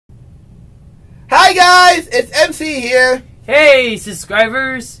Hi guys, it's MC here. Hey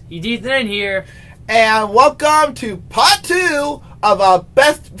subscribers, Ethan here. And welcome to part 2 of our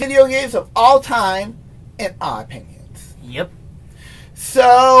best video games of all time, in our opinions. Yep.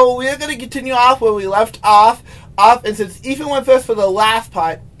 So, we're going to continue off where we left off, and since Ethan went first for the last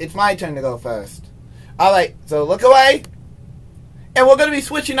part, it's my turn to go first. Alright, so look away. And we're going to be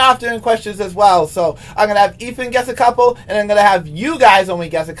switching off during questions as well. So I'm going to have Ethan guess a couple, and I'm going to have you guys only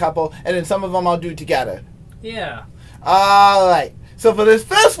guess a couple, and then some of them I'll do together. Yeah. Alright. So for this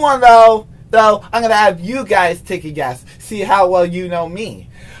first one, though, I'm going to have you guys take a guess. See how well you know me.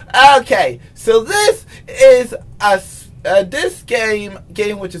 Okay. So this is this game,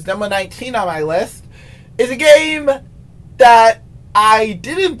 which is number 19 on my list, is a game that I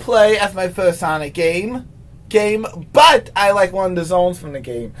didn't play as my first Sonic game, but I like one of the zones from the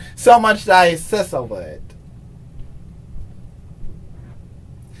game so much that I obsess over it.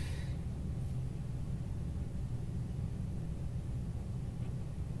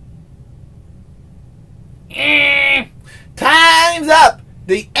 Time's up!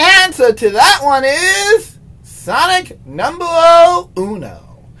 The answer to that one is Sonic numero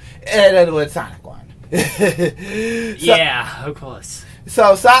uno. In other words, Sonic 1. Yeah, of course.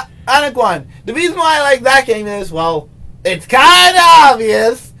 So, Sonic 1. The reason why I like that game is, well, it's kind of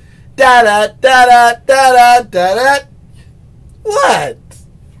obvious. Da-da-da-da-da-da-da-da. What?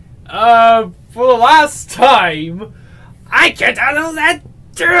 For the last time, I can't handle that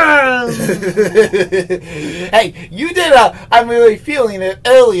drum! Hey, you did I'm really feeling it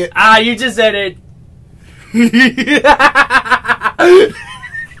earlier. You just said it.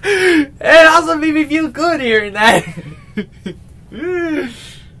 It also made me feel good hearing that.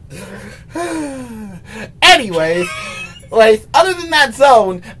 Anyways, like, other than that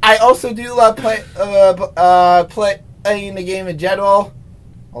zone, I also do love playing the game in general.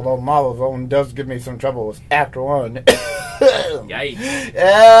 Although Marvel Zone does give me some trouble with After One. Yikes.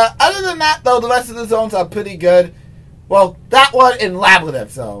 Other than that, though, the rest of the zones are pretty good. Well, that one in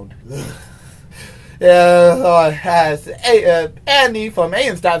Labyrinth Zone. So it has Andy from A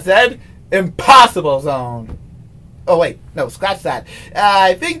and Stop said, Impossible Zone. Oh, wait. No, scratch that.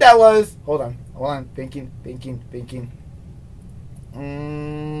 I think that was... Hold on. Thinking.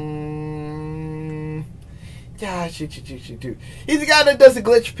 Yeah, shoot. He's the guy that does the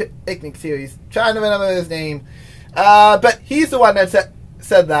Glitch Picnic series. Trying to remember his name. But he's the one that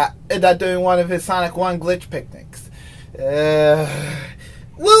said that during one of his Sonic 1 Glitch Picnics. We'll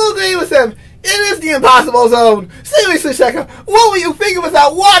agree with him. It is the Impossible Zone. Seriously, Sheka, what were you thinking with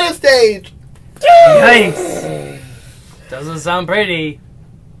that water stage? Yikes. Doesn't sound pretty.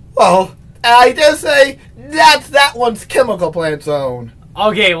 Well, I just say that's that one's Chemical Plant Zone.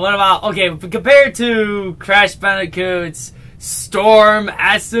 Okay, what about... Okay, compared to Crash Bandicoot's Storm,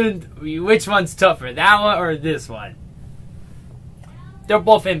 Ascent, which one's tougher? That one or this one? They're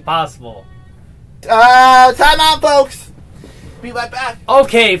both impossible. Time out, folks. Be right back.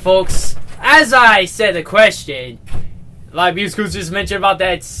 Okay, folks. As I said the question, like MusicClues just mentioned about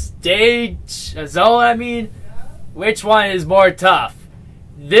that zone, which one is more tough?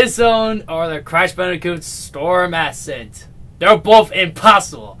 This zone or the Crash Bandicoot Storm Ascent? They're both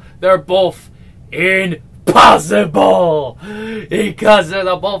impossible. They're both impossible. Because they're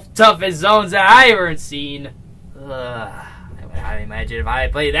the both toughest zones that I ever seen. I imagine if I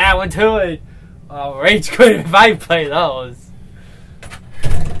played that one too, I'll rage quit if I play those.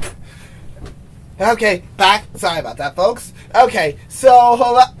 Okay, back. Sorry about that, folks. Okay,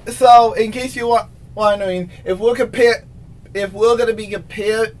 so in case you were wondering, if we're going to be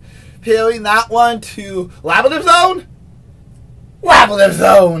comparing that one to Labyrinth Zone.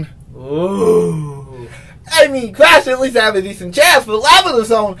 Ooh. Crash at least have a decent chance, but Labyrinth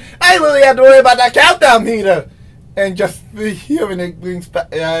Zone, I literally have to worry about that countdown meter, and just hearing it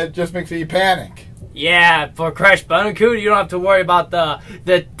just makes me panic. Yeah, for Crash Bandicoot, you don't have to worry about the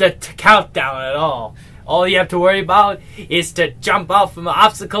countdown at all. All you have to worry about is to jump off from the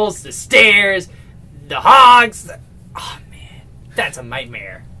obstacles, the stairs, the hogs. Oh, man. That's a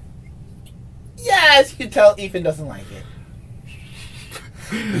nightmare. Yeah, as you can tell, Ethan doesn't like it.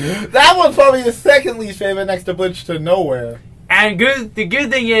 That one's probably the second least favorite next to Bridge to Nowhere. And the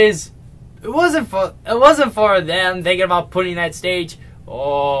good thing is, it wasn't for them thinking about putting that stage.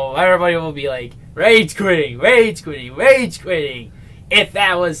 Oh, everybody will be like, rage quitting. If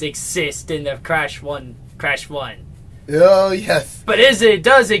that was exist in the Crash 1. Oh, yes. But it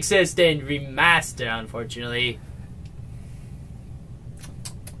does exist in Remaster, unfortunately.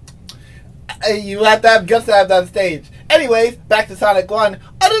 You have to have guts to have that stage. Anyways, back to Sonic 1.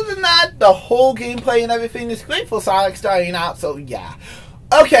 Other than that, the whole gameplay and everything is great for Sonic starting out, so yeah.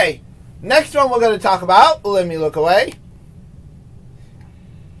 Okay, Next one we're going to talk about. Let me look away.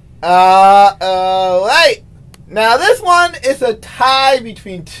 Right. Now this one is a tie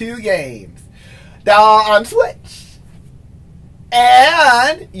between two games that are on Switch,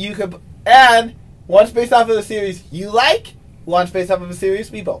 and one's based off of a series you like, one's based off of a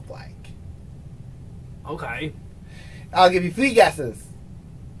series we both like. Okay. I'll give you 3 guesses.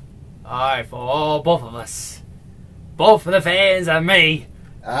 Alright, for both of us. Both of the fans and me.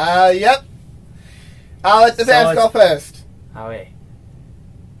 Yep. I'll let the fans go first. Alright.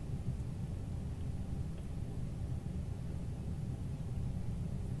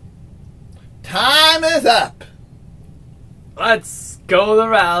 Time is up. Let's go to the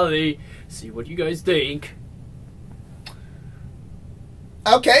rally. See what you guys think.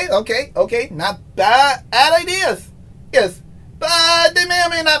 Okay. Not bad ideas. Yes, but they may or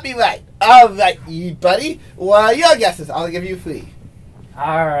may not be right. Alright, buddy. What are your guesses? I'll give you 3.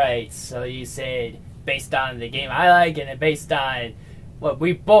 Alright, so you said based on the game I like and then based on what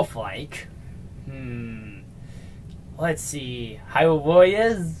we both like. Let's see. Hyrule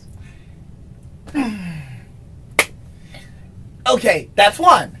Warriors? Okay, that's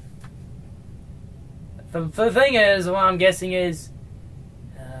 1. The thing is, what I'm guessing is,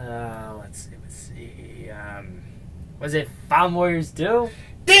 let's see, was it Farm Warriors 2?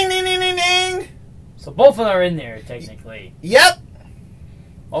 Ding, ding, ding, ding, ding! So both of them are in there, technically. Yep.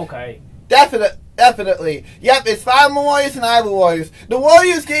 Okay. Definitely. Yep, it's Farm Warriors and Hyrule Warriors. The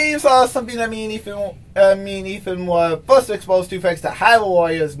Warriors games are something that me and Ethan were first exposed to thanks to Hyrule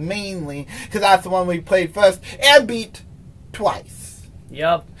Warriors mainly, because that's the one we played first and beat twice.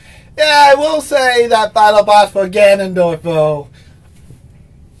 Yep. Yeah, I will say that final boss for Ganondorf, though.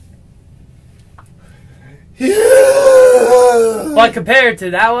 But compared to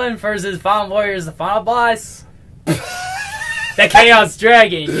that one versus Farm Warriors, the final boss, the Chaos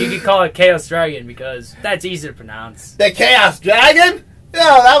Dragon, you could call it Chaos Dragon because that's easy to pronounce. The Chaos Dragon?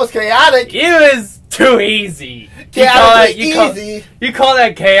 No, that was chaotic. It was too easy. You call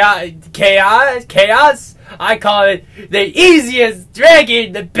that chaos? I call it the easiest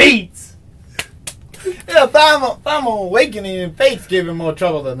dragon that beats. Yeah, Final Awakening and Fate's giving more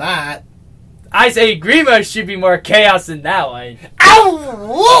trouble than that. I say Grima should be more chaos than that one. Ow!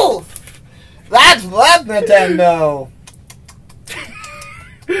 Wolf! That's Nintendo.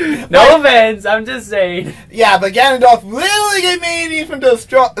 No offense, I'm just saying. Yeah, but Ganondorf really made Ethan to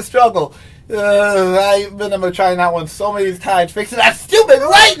struggle. I remember trying that one so many times, fixing that stupid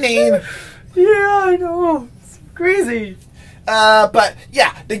lightning! Yeah, I know. It's crazy. But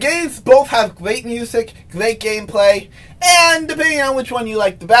yeah, the games both have great music, great gameplay, and depending on which one you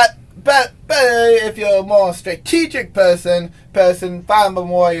like the best, if you're a more strategic person, Fire Emblem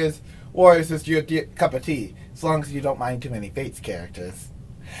Warriors is your cup of tea, as long as you don't mind too many Fates characters.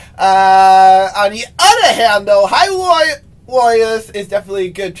 On the other hand, though, Hyrule Warriors is definitely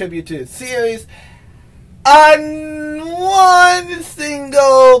a good tribute to the series. On one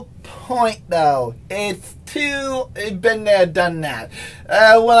single point, though, it's been there, done that.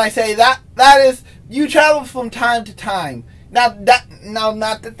 When I say that is you travel from time to time. Not that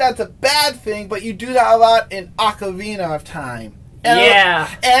that's a bad thing, but you do that a lot in Ocarina of Time.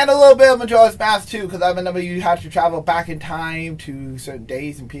 And a little bit of Majora's Mask too, because I remember you have to travel back in time to certain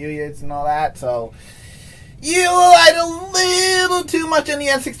days and periods and all that. So you relied a little too much in the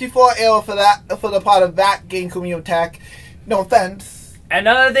N64 era for the part of that game community tech. No offense.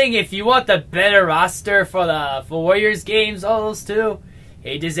 Another thing, if you want the better roster for Warriors games, all those two,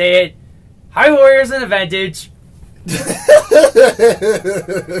 hate to say it, Hyrule Warriors an advantage.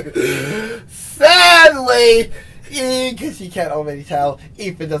 Sadly, because you can't already tell,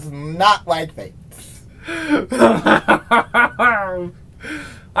 Ethan does not like Fates. I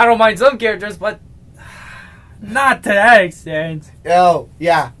don't mind some characters, but not to that extent. Oh,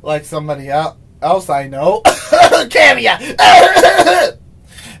 yeah, like somebody else I know. Cameo!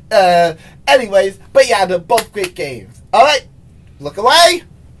 Anyways, but yeah, they're both great games. Alright, look away.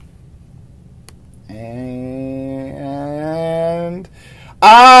 And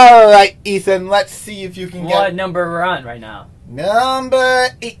alright, Ethan, let's see if you can get... What number we're on right now? Number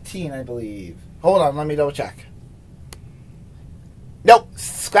 18, I believe. Hold on, let me double check. Nope,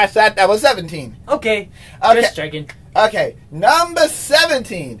 scratch that. That was 17. Okay, Okay. just checking. Okay, number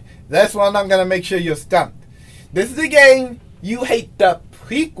 17. This one I'm going to make sure you're stumped. This is a game you hate the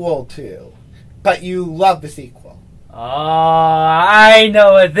prequel to, but you love the sequel. Oh, I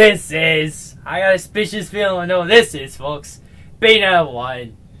know what this is. I got a suspicious feeling I know what this is, folks. Beta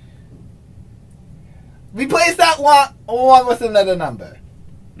 1. Replace that one with another number.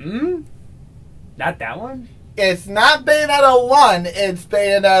 Not that one? It's not Bayonetta 1, it's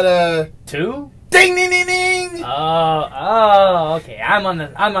Bayonetta 2? Ding ding ding ding! Oh, okay. I'm on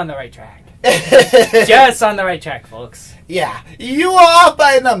the right track. Just on the right track, folks. Yeah, you are off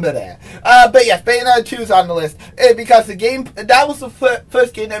by a number there. But yes, Bayonetta 2 is on the list. Because the game, that was the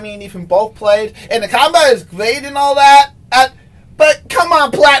first game that me and Ethan both played. And the combat is great and all that. But come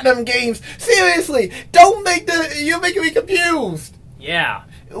on, Platinum Games. Seriously, you're making me confused. Yeah.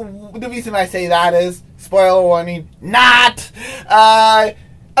 The reason I say that is, spoiler warning, not.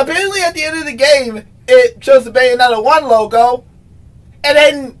 Apparently at the end of the game, it shows the Bayonetta 1 logo. And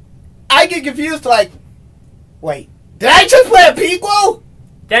then I get confused like, wait, did I just play a prequel?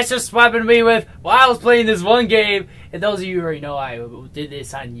 That's just what happened to me with, while I was playing this one game, and those of you who already know I did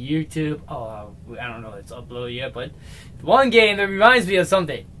this on YouTube. Oh, I don't know if it's uploaded yet, but one game that reminds me of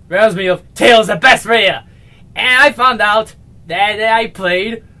something. Reminds me of Tales of Vesperia. And I found out that I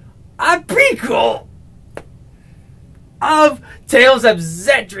played a prequel of Tales of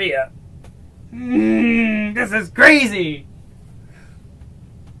Zetria. This is crazy.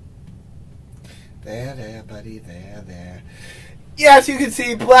 There, buddy, there. Yeah, as you can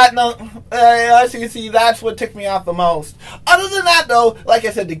see, Platinum, as you can see, that's what ticked me off the most. Other than that, though, like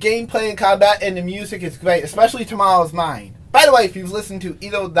I said, the gameplay and combat and the music is great, especially Tomorrow's Mine. By the way, if you've listened to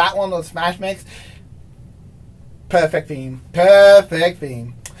either that one or Smash Mix, perfect theme.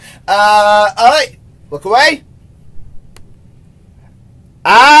 Alright, look away.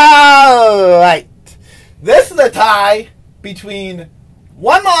 Alright. This is a tie between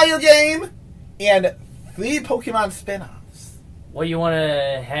one Mario game and 3 Pokemon spin-offs. What do you want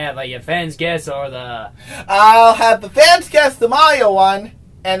to have, like your fans guess or the... I'll have the fans guess the Mario one,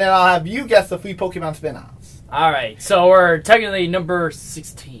 and then I'll have you guess the 3 Pokemon spin-offs. Alright, so we're technically number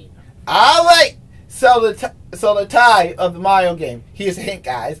 16. Alright, so the tie of the Mario game. Here's a hint,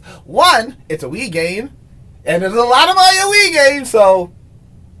 guys. 1, it's a Wii game, and there's a lot of Mario Wii games, so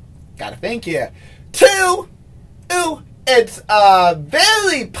gotta think here. 2, it's a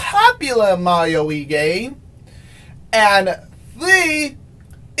very popular Mario Wii game. And 3,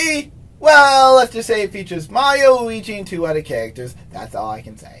 well, let's just say it features Mario, Luigi, and 2 other characters. That's all I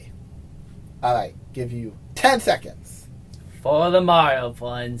can say. Alright, give you 10 seconds. For the Mario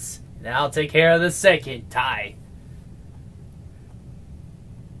ones. Then I'll take care of the second tie.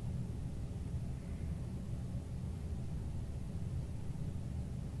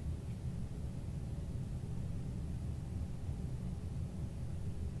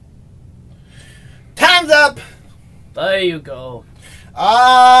 Time's up! There you go.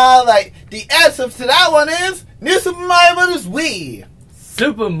 Alright, the answer to that one is New Super Mario Bros. Wii.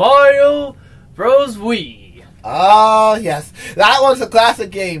 Super Mario Bros. Wii. Oh, yes. That was a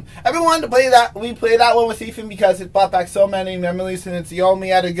classic game. I've been wanting to play that. We played that one with Ethan because it brought back so many memories, and it's the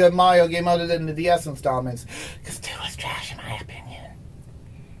only other good Mario game other than the DS installments. Because 2 was trash, in my opinion.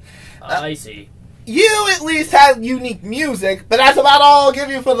 I see. You at least have unique music, but that's about all I'll give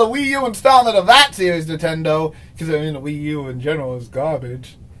you for the Wii U installment of that series, Nintendo. Because, I mean, the Wii U in general is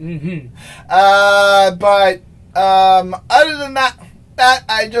garbage. But, other than that,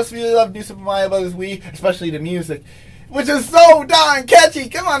 I just really love New Super Mario Bros. Wii, especially the music, which is so darn catchy.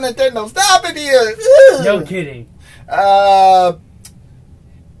 Come on, Nintendo, stop it here. Ugh. No kidding. But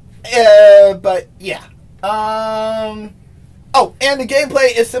yeah. Oh, and the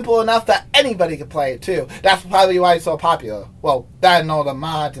gameplay is simple enough that anybody can play it too. That's probably why it's so popular. Well, that and all the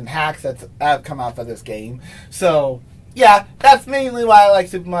mods and hacks that have come out for this game. So yeah, that's mainly why I like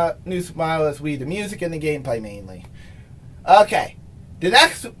New Super Mario Bros. Wii. The music and the gameplay mainly. Okay. The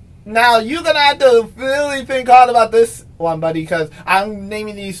next, now you're gonna have to really think hard about this one, buddy, because I'm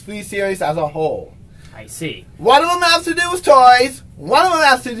naming these 3 series as a whole. I see. One of them has to do with toys. One of them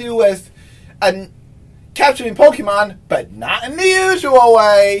has to do with capturing Pokemon, but not in the usual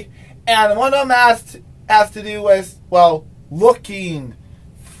way. And one of them has to do with, well, looking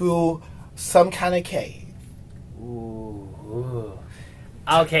through some kind of cave. Ooh.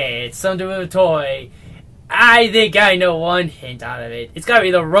 Okay, it's something with a toy. I think I know one hint out of it. It's gotta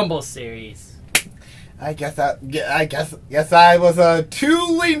be the Rumble series. I guess I was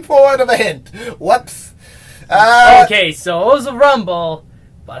too lean forward of a hint. Whoops. Okay, so it was a Rumble,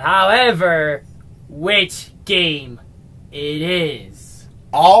 but however, which game it is?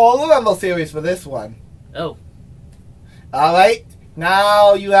 All the Rumble series for this one. Oh. Alright,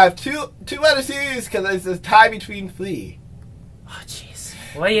 now you have two other series because there's a tie between 3. Oh, jeez.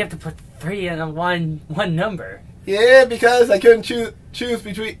 Why do you have to put 3 in one number? Yeah, because I couldn't choose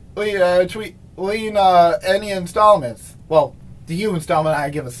between any installments. Well, the U installment I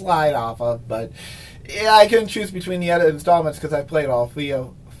give a slide off of, but yeah, I couldn't choose between the other installments because I played all 3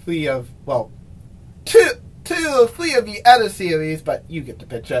 of well, 2 or 3 of the other series, but you get the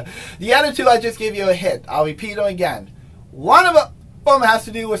picture. The other 2 I just gave you a hint. I'll repeat them again. One of them has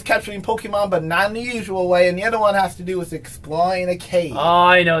to do with capturing Pokemon, but not in the usual way, and the other one has to do with exploring a cave. Oh,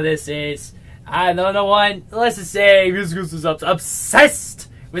 I know this is. I know the one. Let's just say MusicClues is obsessed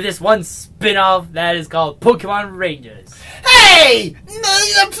with this one spin-off that is called Pokemon Rangers. Hey! No,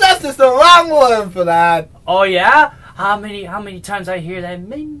 obsessed is the wrong word for that. Oh yeah? How many times I hear that?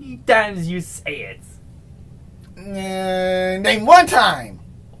 Many times you say it. Name one time.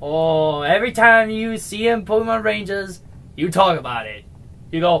 Oh, every time you see him Pokemon Rangers, you talk about it.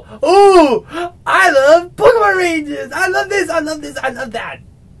 You go, ooh, I love Pokemon Rangers. I love this, I love this, I love that.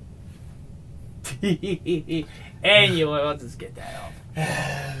 Anyway, I'll just get that off.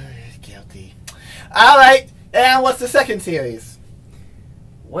 Guilty. Alright, and what's the second series?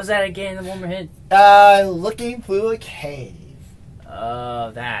 What's that again? The one more hint? Looking through a cave.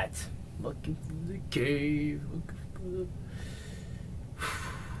 That. Looking through the cave.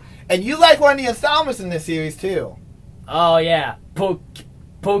 And you like one of the installments in this series, too. Oh, yeah. Poke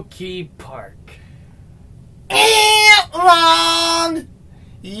Park. Wrong!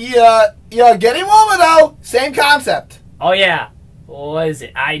 You're getting warmer, though. Same concept. Oh, yeah. What is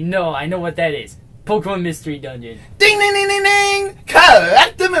it? I know what that is. Pokemon Mystery Dungeon. Ding, ding, ding, ding, ding!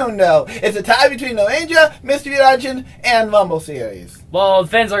 Correctamundo! It's a tie between the Ranger, Mystery Dungeon, and Rumble series. Well,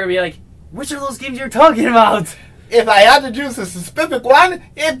 fans are going to be like, which of those games you're talking about? If I had to choose a specific one,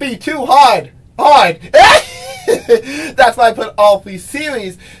 it'd be too hard. That's why I put all 3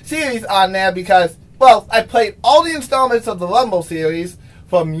 series on there because, well, I played all the installments of the Rumble series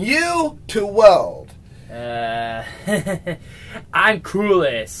from U to World. I'm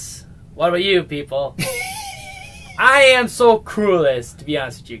Cruelest. What about you, people? I am so Cruelest, to be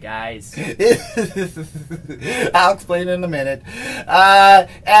honest with you guys. I'll explain in a minute. And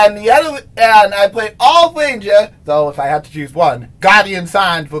I played all Ranger, though if I had to choose one, Guardian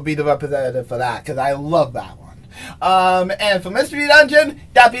Signs would be the representative for that, because I love that one. And for Mystery Dungeon,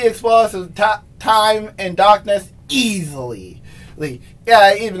 that be Explorers of Time and Darkness easily.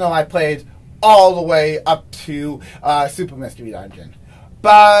 Yeah, even though I played all the way up to Super Mystery Dungeon.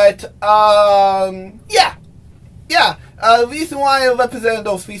 But, yeah. The reason why I represented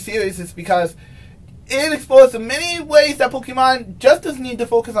those 3 series is because it explores the many ways that Pokemon just doesn't need to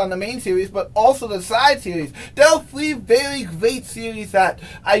focus on the main series, but also the side series. There are 3 very great series that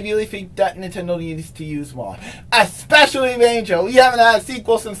I really think that Nintendo needs to use more. Especially Ranger. We haven't had a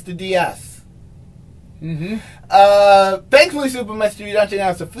sequel since the DS. Thankfully Super Mystery Dungeon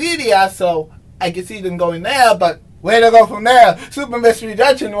has a 3DS, so I can see them going there, but where to go from there? Super Mystery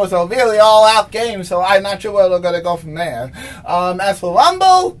Dungeon was a really all-out game, so I'm not sure where they're going to go from there. As for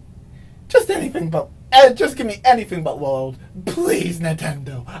Rumble, just anything but... just give me anything but World. Please,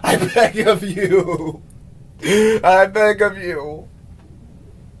 Nintendo. I beg of you. I beg of you.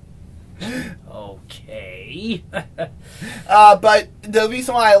 Okay. But the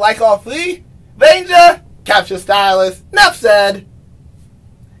reason why I like all 3, Ranger, Capture Stylus, enough said,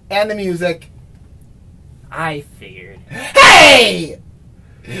 and the music. I figured. Hey!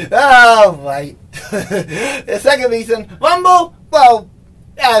 Oh, right. The second reason, Rumble, well,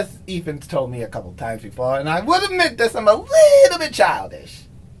 as Ethan's told me a couple times before, and I would admit this, I'm a little bit childish.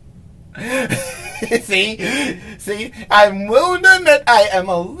 See, I'm willing to admit I am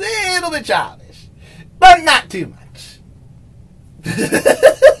a little bit childish, but not too much.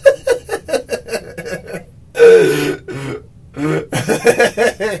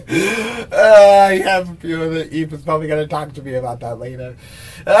 I have a feeling that Ethan's probably going to talk to me about that later.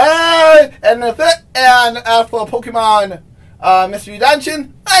 And for Pokemon Mystery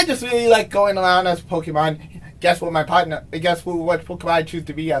Dungeon, I just really like going around as Pokemon. Guess what what Pokemon I choose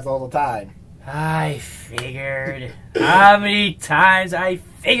to be as all the time. I figured. How many times I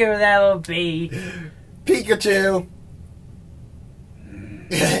figure that'll be? Pikachu.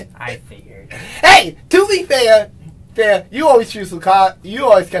 I figured. Hey, to be fair, you always choose Lucario. You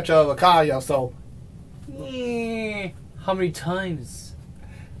always catch a Lucario, so. How many times?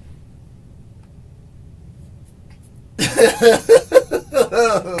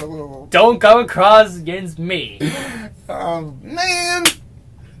 Don't come across against me. Man.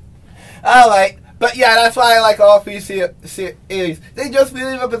 Alright, but yeah, that's why I like all 3 series. They just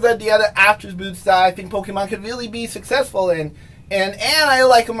really represent the other attributes that I think Pokemon could really be successful in. And I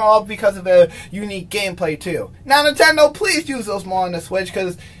like them all because of their unique gameplay, too. Now, Nintendo, please use those more on the Switch,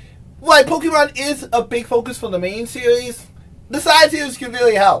 because, while Pokemon is a big focus for the main series, the side series can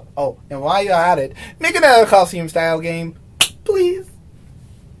really help. Oh, and while you're at it, make another Coliseum-style game, please.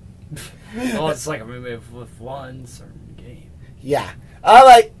 Well, it's like a remake with one certain game. Yeah.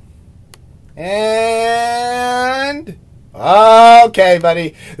 Alright. And okay,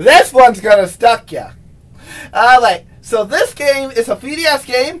 buddy, this one's gonna stuck ya. Alright, so this game is a 3DS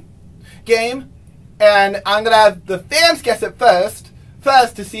game, and I'm gonna have the fans guess it first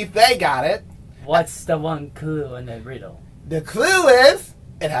to see if they got it. What's the one clue in the riddle? The clue is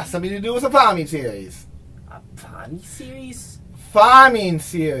it has something to do with a farming series. A farming series? Farming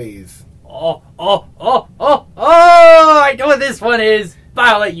series. Oh! I know what this one is, but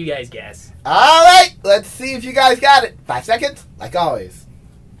I'll let you guys guess. Alright, let's see if you guys got it. 5 seconds, like always.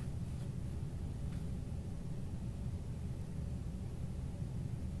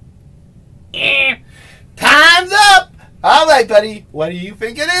 Time's up! Alright, buddy, what do you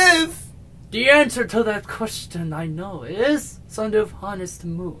think it is? The answer to that question I know is Son of Harvest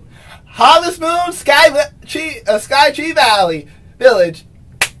Moon. Harvest Moon, Sky Tree Valley Village.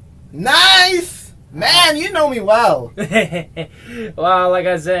 Nice! Man, you know me well. Well, like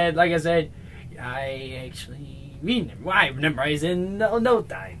I said, I actually memorize in no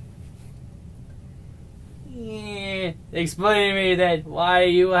time. Yeah, explain to me that why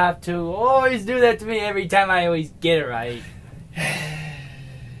you have to always do that to me every time I always get it right.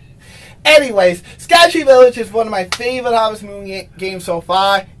 Anyways, Sky Tree Village is one of my favorite Harvest Moon games so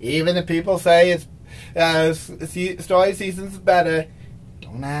far. Even if people say it's story season's better,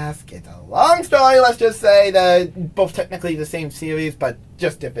 don't ask. It's a long story. Let's just say that both technically the same series, but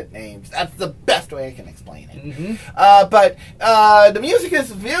just different names. That's the best way I can explain it. Mm-hmm. But the music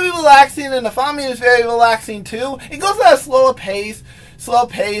is very relaxing, and the farming is very relaxing too. It goes at a slow pace, so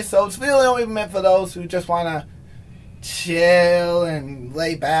it's really only meant for those who just want to chill and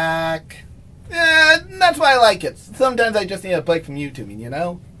lay back. Yeah, that's why I like it. Sometimes I just need a break from YouTubing, you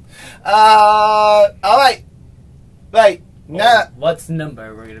know? Alright. Right. Now, what's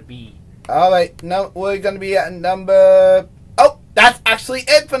number we're gonna be? Alright, no, we're gonna be at number... Oh, that's actually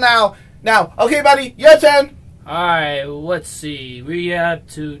it for now. Now, okay, buddy, your turn. Alright, let's see. We up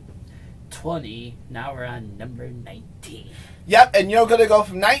to 20. Now we're on number 19. Yep, and you're gonna go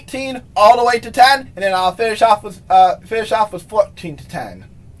from 19 all the way to 10, and then I'll finish off with 14 to 10.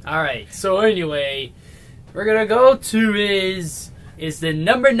 Alright, so anyway, we're gonna go to is the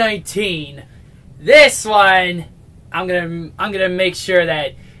number 19. This one, I'm gonna make sure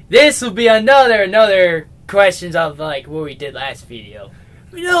that this will be another questions of like what we did last video.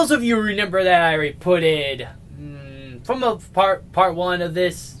 I mean, those of you remember that I reported from a part 1 of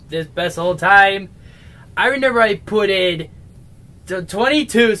this best of all time. I remember I put it the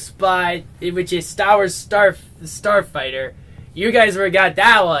 22 spot, which is Star Wars Starfighter. You guys already got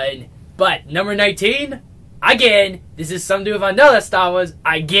that one, but number 19 again. This is something with another Star Wars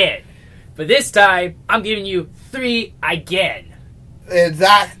again, but this time I'm giving you 3 again.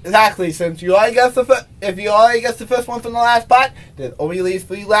 Exactly. Since you already guessed if you already guessed the first one from the last part, then only leaves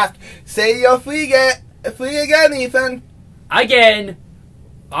 3 left. Say you're free again, Ethan. Again.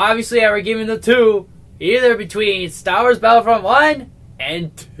 Obviously, I were giving the 2 either between Star Wars Battlefront 1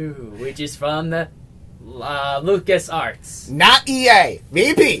 and 2, which is from the LucasArts. Not EA.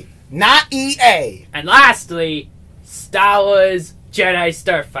 VP. Not EA. And lastly, Star Wars Jedi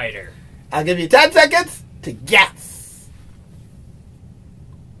Starfighter. I'll give you 10 seconds to guess.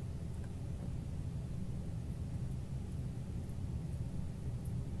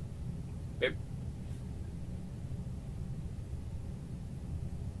 Beep.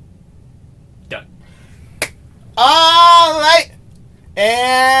 Done. Alright.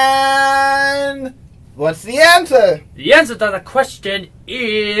 And what's the answer? The answer to the question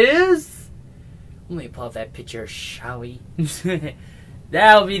is... Let me pull up that picture, shall we?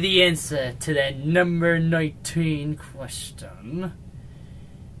 That'll be the answer to that number 19 question.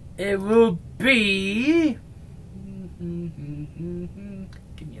 It will be...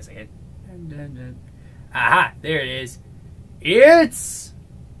 Give me a second. Aha, there it is. It's...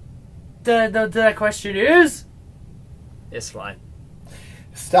 The question is... this one.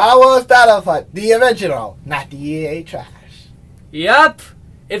 Star Wars Battlefront, the original, not the EA trash. Yup.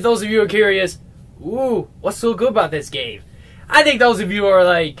 If those of you are curious, ooh, what's so good about this game? I think those of you are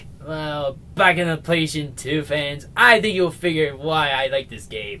like, well, back in the PlayStation 2 fans, I think you'll figure why I like this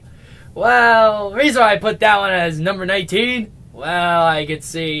game. Well, the reason why I put that one as number 19, well, I could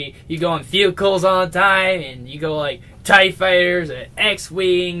see you go on vehicles all the time, and you go like TIE Fighters and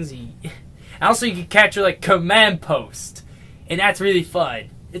X-Wings. Also, you can capture like command post, and that's really fun.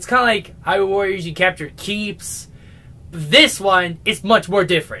 It's kind of like Hyrule Warriors, you capture keeps. But this one, it's much more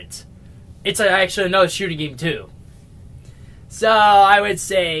different. It's actually another shooting game too. So I would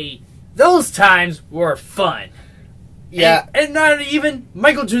say those times were fun. Yeah. And not even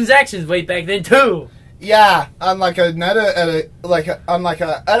microtransactions way back then too. Yeah, unlike another, unlike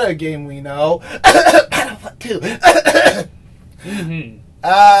a other game we know. Battlefield 2. Mm-hmm.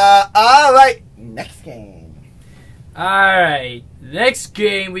 All right, next game. All right, next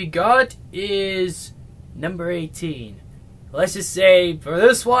game we got is number 18. Let's just say for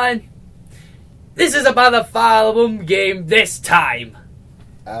this one, this is about a Fire Emblem game this time.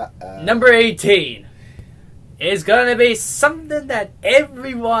 Number 18 is gonna be something that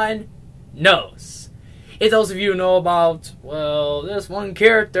everyone knows. If those of you know about, well, this one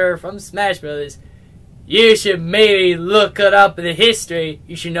character from Smash Bros., you should maybe look it up in the history.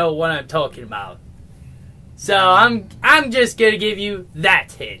 You should know what I'm talking about. So I'm just gonna give you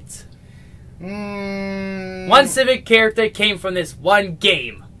that hint. One specific character came from this one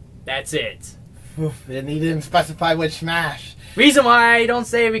game. That's it. Oof, and he didn't specify which Smash. Reason why I don't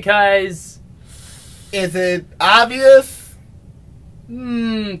say it because... Is it obvious?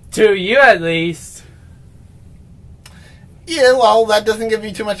 To you at least. Yeah, well, that doesn't give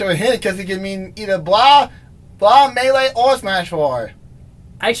you too much of a hint because it can mean either blah, melee, or Smash 4.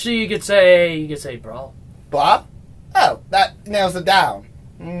 Actually, you could say brawl. Blah? Oh, that nails it down.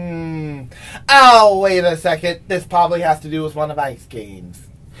 Oh, wait a second. This probably has to do with one of Ike's games.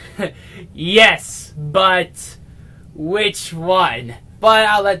 Yes, but which one? But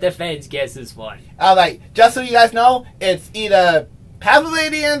I'll let the fans guess this one. Alright, just so you guys know, it's either Path of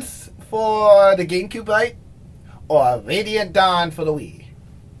Radiance for the GameCube, right? Or Radiant Dawn for the Wii.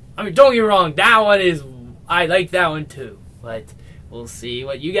 I mean, don't get me wrong, that one is... I like that one too. But we'll see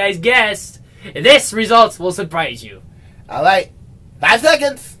what you guys guessed. This results will surprise you. Alright, 5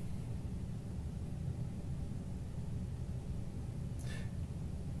 seconds.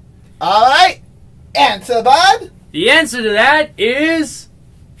 Alright, answer, bud. The answer to that is...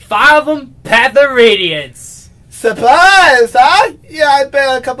 Fire Emblem Path of Radiance. Surprise, huh? Yeah, I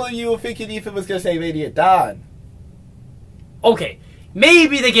bet a couple of you were thinking Ethan was going to say Radiant Dawn. Okay,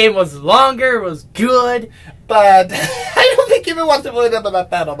 maybe the game was longer, was good, but I don't think even wants to really remember that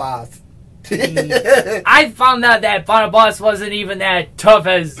battle boss. I found out that final boss wasn't even that tough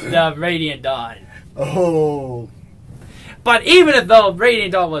as the Radiant Dawn. Oh. But even if the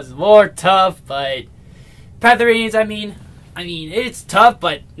Radiant Dawn was more tough, but Path of Radiance, I mean, it's tough,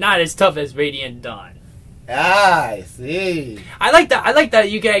 but not as tough as Radiant Dawn. Ah, I see. I like that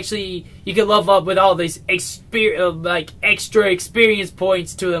you can level up with all these extra experience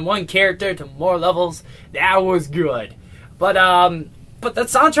points to the one character to more levels. That was good. But the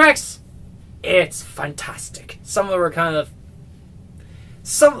soundtracks, it's fantastic. Some of them are kind of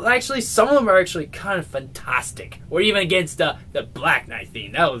kind of fantastic. Or even against the Black Knight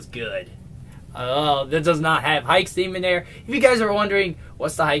theme. That was good. That does not have Hike's theme in there. If you guys are wondering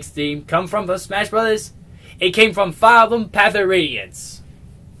what's the Hike's theme come from the Smash Brothers, it came from Fire Emblem Path of Radiance.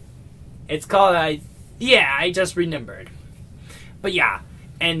 It's called, I just remembered. But yeah,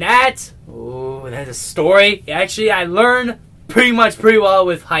 and that's a story. Actually, I learned pretty well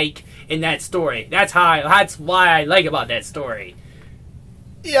with Hike in that story. That's why I like about that story.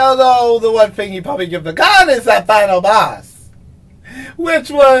 Yeah, though, the one thing you probably give the con is that final boss. Which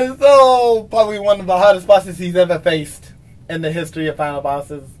was, probably one of the hardest bosses he's ever faced in the history of final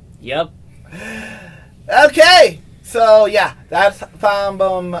bosses. Yep. Okay, so yeah, that's Fire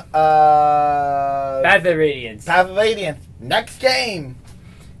Emblem, Path of Radiance. Path of Radiance. Next game.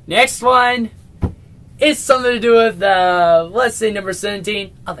 Next one is something to do with, let's say number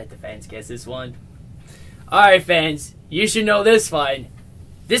 17. I'll let the fans guess this one. Alright, fans, you should know this one.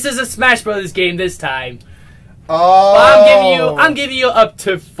 This is a Smash Brothers game this time. Oh. But I'm giving you up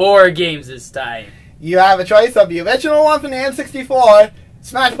to 4 games this time. You have a choice of the original one from the N64,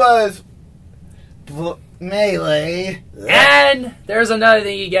 Smash Bros. Melee, and there's another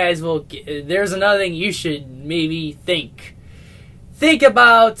thing there's another thing you should maybe think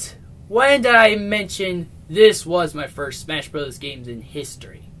about. When did I mention this was my first Smash Bros. Games in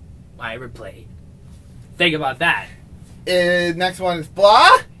history I ever played? Think about that. Next one is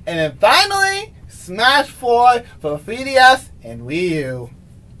blah, and then finally Smash 4 for 3DS and Wii U.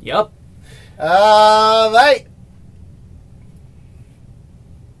 Yup. Alright.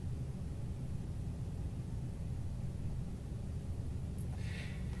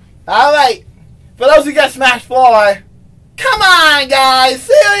 Alright, for those who got Smash 4, come on guys,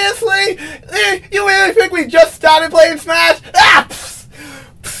 seriously? You really think we just started playing Smash? Ah, pfft,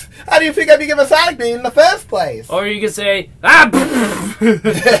 pfft. How do you think I'd be given Sonic Beam in the first place? Or you could say, Alright,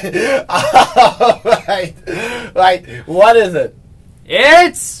 right, what is it?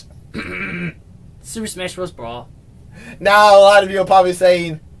 It's Super Smash Bros. Brawl. Now a lot of you are probably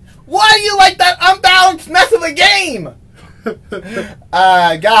saying, why do you like that unbalanced mess of a game?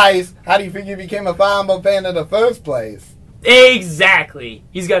 Guys, how do you think you became a Fire Emblem fan in the first place? Exactly.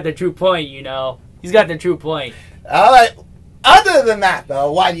 He's got the true point, you know. He's got the true point. Alright. Other than that,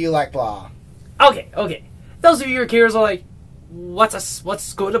 though, why do you like blah? Okay. Those of you who are curious are like,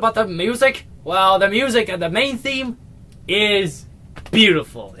 what's good about the music? Well, the music and the main theme is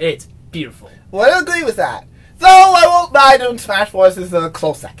beautiful. It's beautiful. Well, I agree with that. So I won't lie, doing Smash Bros. Is a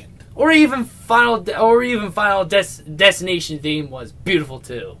close second. Or even Final Destination theme was beautiful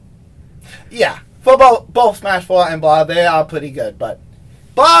too. Yeah, for both Smash 4 and blah, they are pretty good, but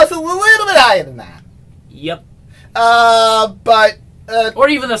blah is a little bit higher than that. Yep. Or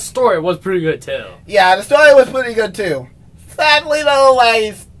even the story was pretty good too. Yeah, the story was pretty good too. Sadly, though,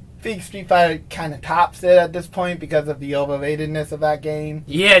 I think Street Fighter kind of tops it at this point because of the overratedness of that game.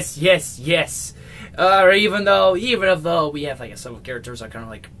 Yes. Even though we have like some characters that are kind of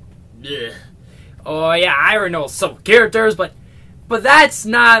like, ugh. Oh yeah, I already know some characters, but that's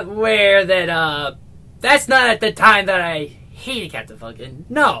not where that that's not at the time that I hated Captain Falcon.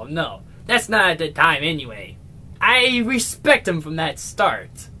 No, that's not at the time anyway. I respect him from that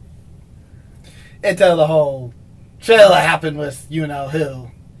start. Until the whole trailer happened with you know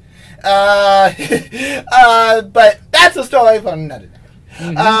who. But that's a story for another day.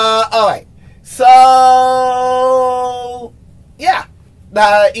 Mm-hmm. Alright. So, yeah.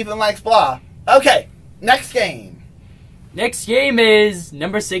 Even likes blah. Okay, next game. Next game is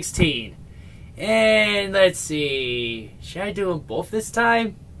number 16. And let's see. Should I do them both this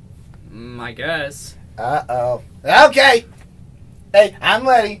time? I guess. Uh-oh. Okay. Hey, I'm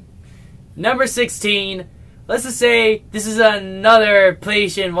ready. Number 16. Let's just say this is another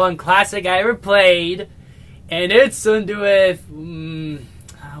PlayStation 1 classic I ever played. And it's something to do with...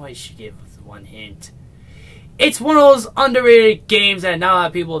 I should give one hint. It's one of those underrated games that not a lot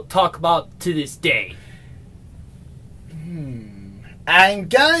of people talk about to this day. I'm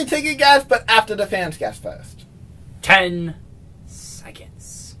gonna take a guess, but after the fans guess first. 10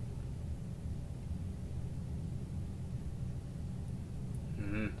 seconds.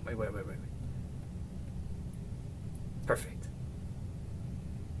 Wait. Perfect.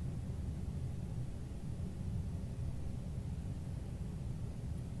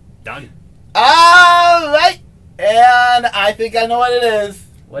 Done. Alright! And I think I know what it is.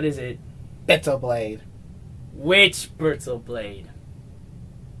 What is it? Bitter Blade. Which Brittle Blade?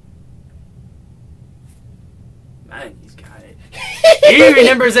 Man, he's got it. He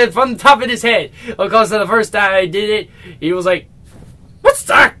remembers it from the top of his head. Because the first time I did it, he was like, "What's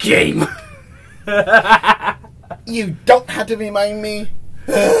that game?" You don't have to remind me.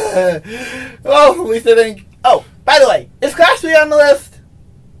 Well, at least I think... Oh, by the way, is Crash 3 on the list?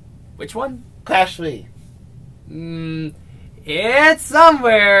 Which one? Crash 3. It's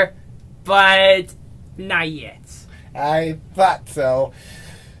somewhere, but not yet. I thought so.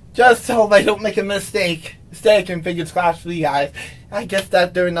 Just hope I don't make a mistake and figure it's Crash 3, guys. I guess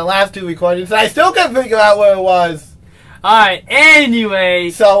that during the last two recordings, I still can't figure out where it was. Alright,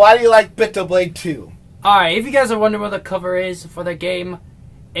 anyway. So, why do you like Bitter Blade 2? Alright, if you guys are wondering what the cover is for the game,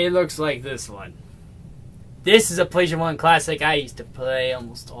 it looks like this one. This is a PlayStation 1 classic I used to play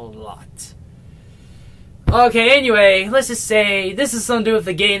almost a lot. Okay, anyway, let's just say this is something to do with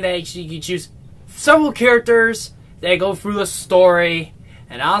the game that actually you can choose several characters that go through the story,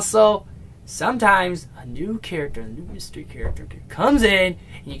 and also sometimes a new mystery character comes in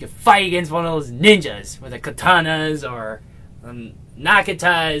and you can fight against one of those ninjas with the katanas or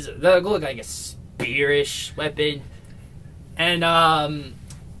nakatas. They look like a spearish weapon, and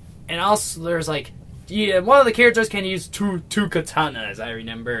also there's like one of the characters can use two katanas. I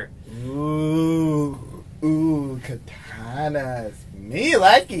remember. Ooh, katanas. Me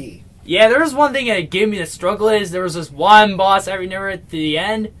lucky. Yeah, there was one thing that gave me the struggle is there was this one boss I remember at the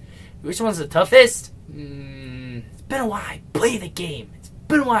end. Which one's the toughest? It's been a while I play the game.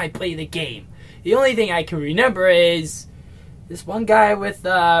 The only thing I can remember is this one guy with,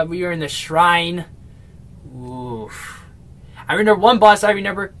 we were in the shrine. Oof. I remember one boss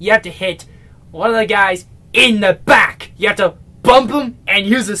you have to hit one of the guys in the back. You have to bump him and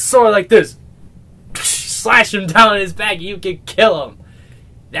use a sword like this. Slash him down his back and you can kill him.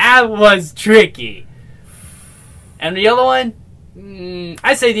 That was tricky. And the other one?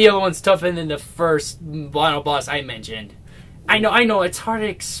 I'd say the other one's tougher than the first final boss I mentioned. I know, it's hard to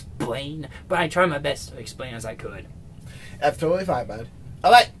explain, but I tried my best to explain as I could. That's totally fine, bud.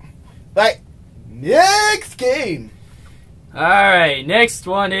 Alright. Right. Next game. Alright, next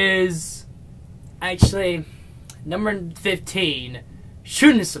one is... Actually, number 15.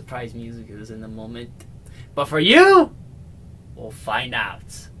 Shouldn't surprise music is in the moment. But for you, we'll find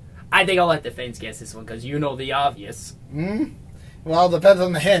out. I think I'll let the fans guess this one because you know the obvious. Well, depends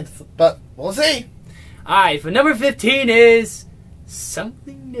on the hints, but we'll see. Alright, for number 15 is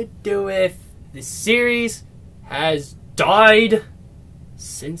something to do with the series has died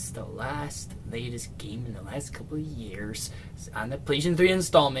since the latest game in the last couple of years on the PlayStation 3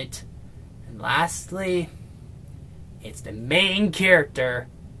 installment. And lastly, it's the main character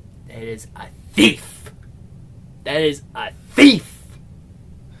that is a thief. That is a thief.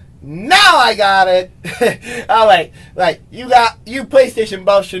 Now I got it. All right, you PlayStation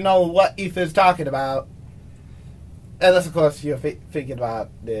buffs should know what Ethan's talking about, unless of course you're thinking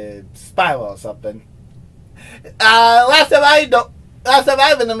about the Spiral or something. Last time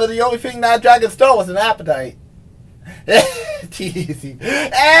I remember, the only thing that Dragon stole was an appetite. Easy.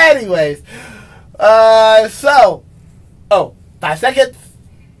 Anyways, 5 seconds.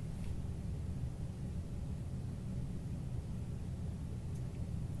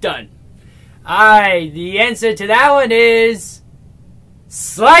 Done. Alright, the answer to that one is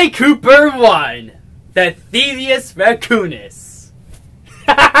Sly Cooper 1, the Thievius Raccoonus.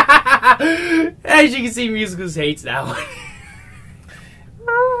 As you can see, MusicClues hates that one.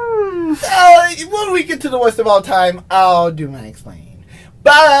 When we get to the worst of all time, I'll do my explain.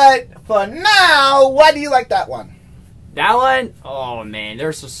 But for now, why do you like that one? That one? Oh man,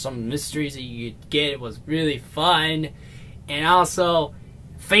 there's some mysteries that you could get. It was really fun. And also,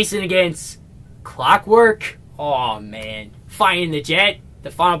 facing against Clockwork, oh man, fighting the Jet,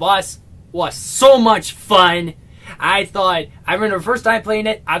 the final boss, was so much fun. I remember the first time playing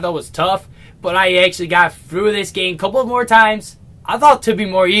it, I thought it was tough, but I actually got through this game a couple more times. I thought it to be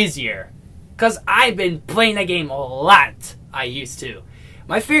more easier, because I've been playing that game a lot, I used to.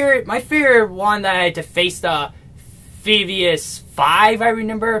 My favorite one that I had to face the Thievius 5, I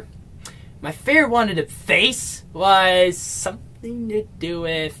remember. My favorite one to face was something to do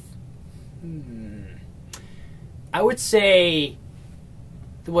with, I would say,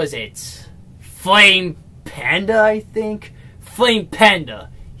 was it Flame Panda, I think? Flame Panda.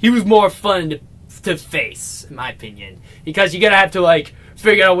 He was more fun to face, in my opinion. Because you're gonna have to, like,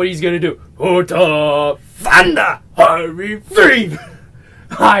 figure out what he's gonna do. Ota Thunder Hurry Thief!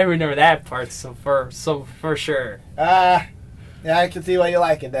 I remember that part so for sure. Yeah, I can see why you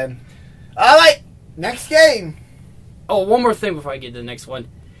like it then. Alright, next game. Oh, one more thing before I get to the next one.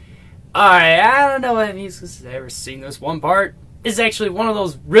 Alright, I don't know if you've ever seen this one part. It's actually one of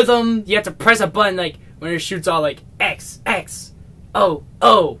those rhythm, you have to press a button like when it shoots out like X, X, O,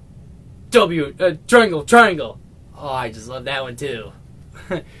 O, W, triangle, triangle. Oh, I just love that one too.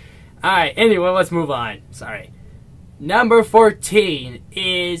 Alright, anyway, let's move on. Sorry. Number 14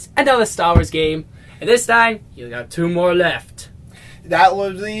 is another Star Wars game. And this time, you got 2 more left. That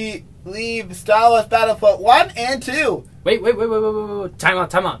would leave Star Wars Battlefront 1 and 2. Wait.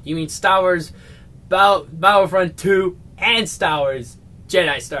 Time out. You mean Star Wars Battlefront 2 and Star Wars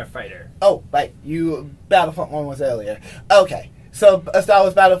Jedi Starfighter. Oh, right. Battlefront 1 was earlier. Okay. So, Star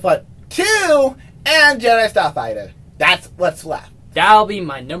Wars Battlefront 2 and Jedi Starfighter. That's what's left. That'll be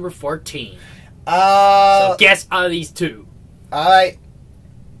my number 14. So guess out of these 2. Alright.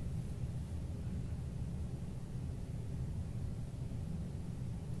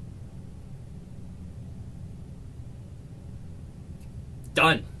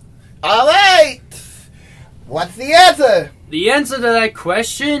 Done. Alright! What's the answer? The answer to that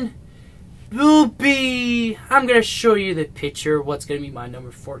question will be... I'm going to show you the picture. What's going to be my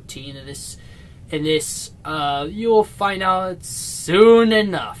number 14 of this. And this, you'll find out soon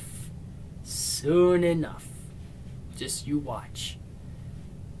enough. Soon enough. Just you watch.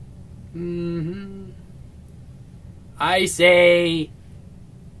 I say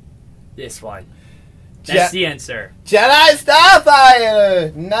this one. That's the answer. Jedi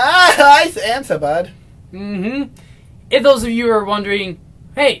Starfighter! Nice answer, bud. If those of you are wondering,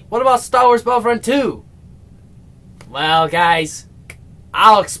 hey, what about Star Wars Battlefront 2? Well, guys,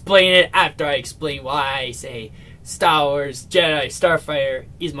 I'll explain it after I explain why I say Star Wars Jedi Starfighter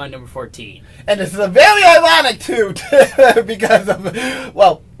is my number 14. And this is a very ironic too, because of,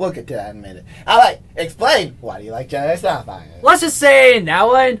 well, we'll get to that in a minute. Alright, explain. Why do you like Jedi Starfighter? Let's just say in that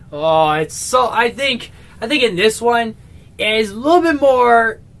one, it's so, I think in this one, it's a little bit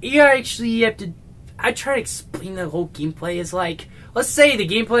more, you have to, I try to explain the whole gameplay. It's like, let's say the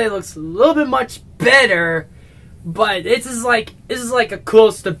gameplay looks a little bit much better, but this is like a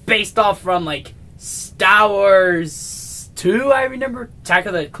close to based off from like Star Wars 2, I remember, Attack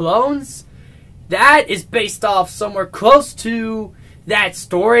of the Clones. That is based off somewhere close to that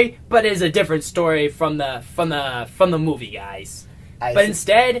story, but is a different story from the movie, guys. But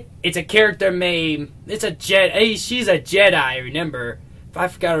instead, it's a character named, she's a Jedi, remember, I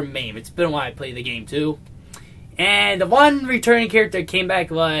forgot her name. It's been a while I played the game too. And the one returning character that came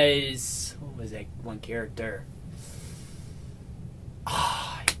back was, what was that one character?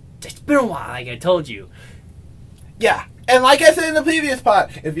 It's been a while, like I told you. Yeah, and like I said in the previous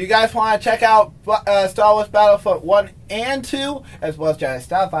part, if you guys want to check out Star Wars Battlefront 1 and 2, as well as Jedi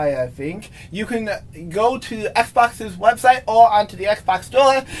Starfighter, I think, you can go to Xbox's website or onto the Xbox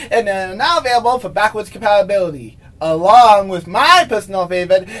Store, and they're now available for backwards compatibility, along with my personal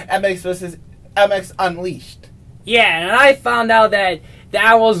favorite, MX vs. MX Unleashed. Yeah, and I found out that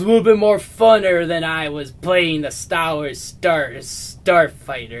was a little bit more funner than I was playing the Star Wars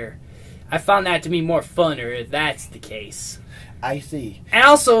Starfighter. I found that to be more funner, if that's the case. I see. And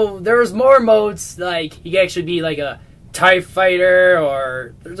also, there was more modes, like, you can actually be like a TIE fighter,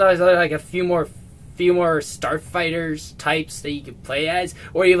 or there's always like a few more Starfighters types that you could play as,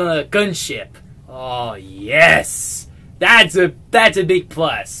 or even a gunship. Oh, yes! That's a big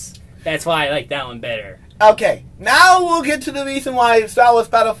plus. That's why I like that one better. Okay, now we'll get to the reason why Star Wars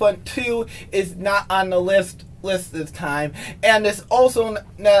Battlefront 2 is not on the list this time, and this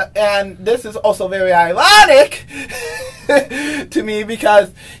is also very ironic to me,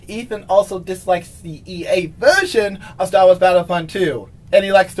 because Ethan also dislikes the EA version of Star Wars Battlefront 2, and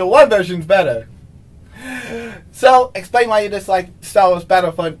he likes the one versions better. So explain why you dislike Star Wars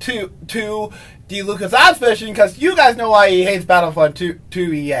Battlefront 2 the LucasArts version, because you guys know why he hates Battlefront 2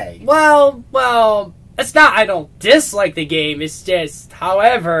 EA. Well, it's not I don't dislike the game, it's just,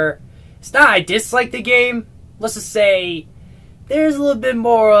 however, it's not I dislike the game. Let's just say there's a little bit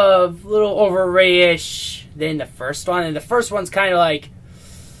more of a little overray-ish than the first one. And the first one's kind of like,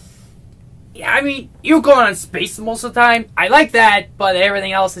 yeah, I mean, you're going on space most of the time. I like that, but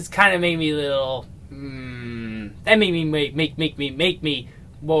everything else has kind of made me a little, that made me make me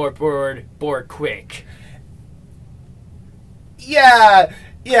more bored quick. Yeah,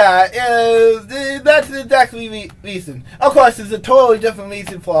 that's exactly the reason. Of course, there's a totally different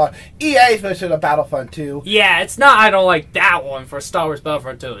reason for EA's version of Battlefront 2. Yeah, it's not I don't like that one for Star Wars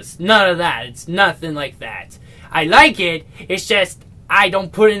Battlefront 2. It's none of that. It's nothing like that. I like it. It's just I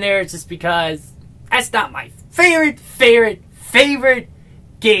don't put it in there just because that's not my favorite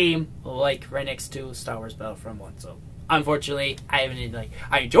game, like right next to Star Wars Battlefront 1. So, unfortunately, I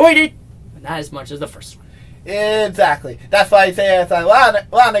enjoyed it, but not as much as the first one. Exactly. That's why I say it's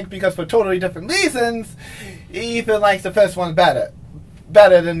ironic, because for totally different reasons, Ethan likes the first one better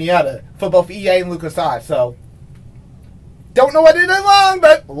than the other, for both EA and LucasArts, so don't know what it is wrong,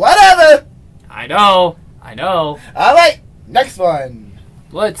 but whatever! I know. Alright, next one.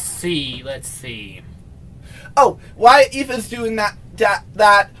 Let's see. Oh, why Ethan's doing that,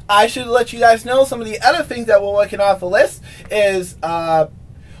 I should let you guys know some of the other things that we're working on for the list is,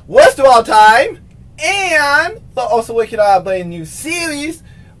 worst of all time, and we're also working on a brand new series,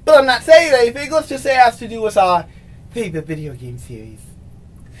 but I'm not saying anything. Let's just say it has to do with our favorite video game series.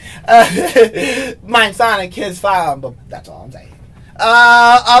 Mine, Sonic, his Fire Emblem. That's all I'm saying.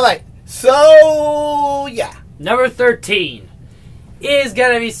 Alright. So, yeah. Number 13 is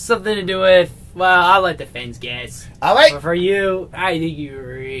going to be something to do with, well, I'll let the fans guess. Alright. But for you, I think you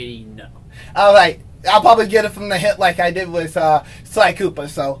already know. Alright. I'll probably get it from the hit like I did with Sly Cooper,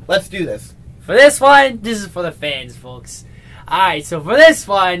 so let's do this. For this one, this is for the fans, folks. Alright, so for this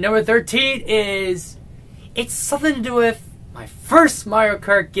one, number 13 is, it's something to do with my first Mario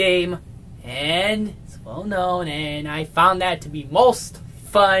Kart game, and it's well known, and I found that to be most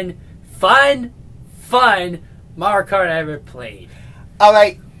fun Mario Kart I ever played.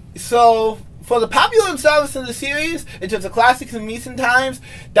 Alright, so for the popular installments in the series, in terms of classics and recent times,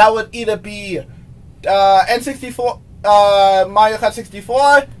 that would either be N64, Mario Kart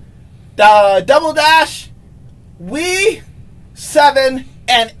 64, the Double Dash, Wii, 7,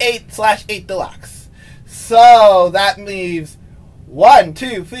 and 8/8 Deluxe. So that leaves 1,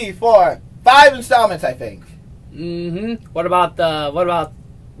 2, 3, 4, 5 installments, I think. What about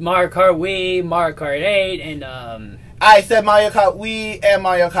Mario Kart Wii, Mario Kart 8, and I said Mario Kart Wii and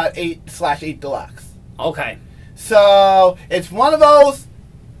Mario Kart 8/8 Deluxe. Okay. So it's one of those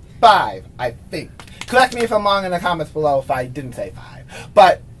 5, I think. Correct me if I'm wrong in the comments below if I didn't say 5.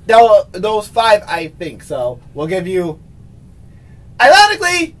 But those 5, I think. So we'll give you,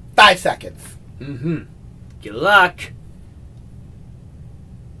 ironically, 5 seconds. Good luck.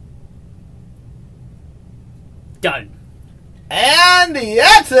 Done. And the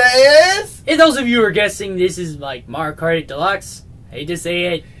answer is... If those of you who are guessing this is like Mario Kart 8 Deluxe, I hate to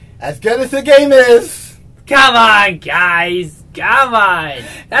say it, as good as the game is. Come on, guys. Come on.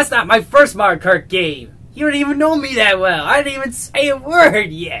 That's not my first Mario Kart game. You don't even know me that well. I didn't even say a word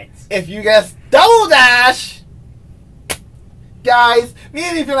yet. If you guess Double Dash, guys, me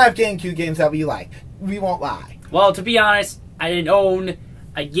and Ethan have GameCube games that we like. We won't lie. Well, to be honest, I didn't own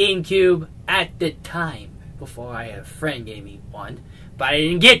a GameCube at the time before I had a friend gave me one, but I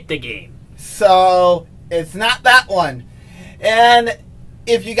didn't get the game. So, it's not that one. And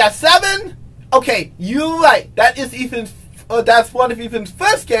if you got 7, okay, you're right. That is Ethan's. That's one of Ethan's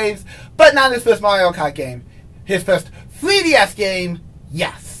first games, but not his first Mario Kart game. His first 3DS game,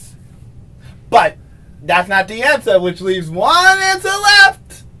 yes. But that's not the answer, which leaves one answer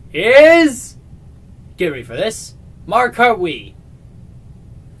left. Is, get ready for this, Mario Kart Wii.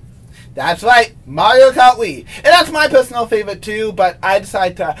 That's right, Mario Kart Wii. And that's my personal favorite too, but I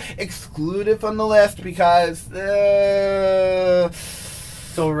decided to exclude it from the list because...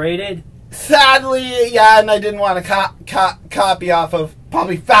 So rated? Sadly, yeah, and I didn't want to copy off of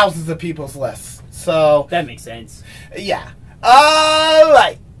probably thousands of people's lists. So... That makes sense. Yeah.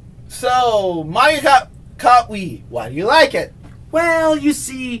 Alright. So, Mario Kart Wii. Why do you like it? Well, you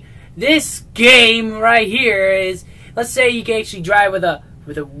see, this game right here is... Let's say you can actually drive with a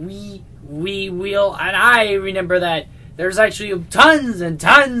Wii wheel, and I remember that there's actually tons and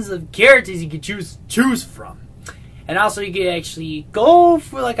tons of characters you can choose from. And also you can actually go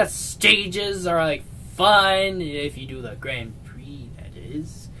for like a stages or like fun if you do the Grand Prix, that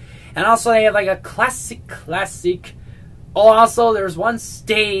is. And also they have like a classic. Oh, also there's one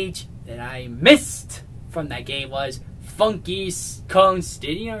stage that I missed from that game was Funky Kong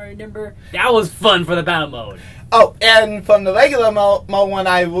Stadium, I remember. That was fun for the battle mode. Oh, and from the regular mode one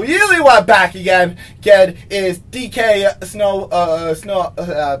I really want back again is DK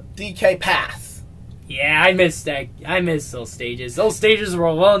DK Pass. Yeah, I missed that. I missed those stages. Those stages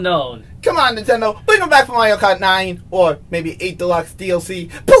were well known. Come on, Nintendo, bring them back for Mario Kart 9 or maybe 8 Deluxe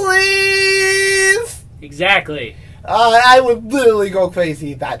DLC, please. Exactly. I would literally go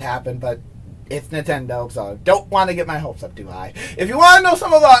crazy if that happened, but it's Nintendo, so don't want to get my hopes up too high. If you want to know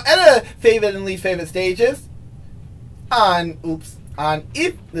some of our other favorite and least favorite stages, on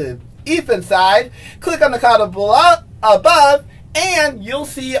Ethan's side, click on the card above, and you'll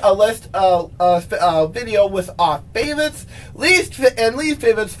see a list of video with our favorites, least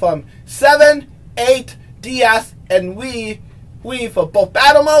favorites from 7, 8, DS, and Wii for both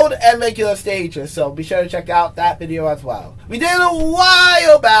battle mode and regular stages. So be sure to check out that video as well. We did it a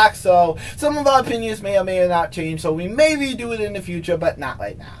while back, so some of our opinions may or may not change. So we may redo it in the future, but not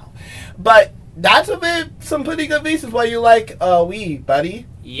right now. But that's some pretty good reasons why you like Wii, buddy.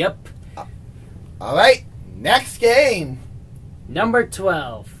 Yep. Alright, next game. Number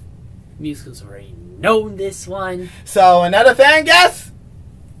 12. MusicClues already known this one. So, another fan guess?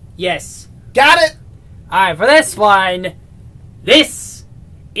 Yes. Got it! Alright, for this one, this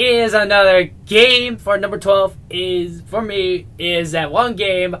is another game for number 12. For me, is that one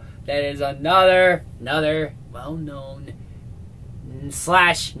game that is another well-known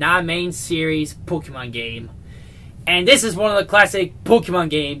 / non-main series Pokemon game. And this is one of the classic Pokemon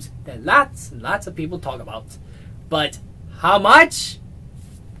games that lots and lots of people talk about. But how much?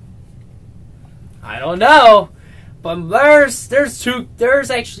 I don't know. But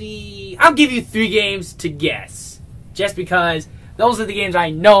there's actually, I'll give you 3 games to guess. Just because those are the games I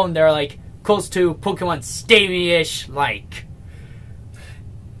know they're like close to Pokemon Stadium-ish like.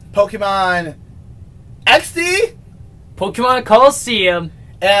 Pokemon XD? Pokemon Colosseum.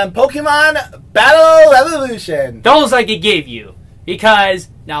 And Pokemon Battle Evolution. Those I could give you. Because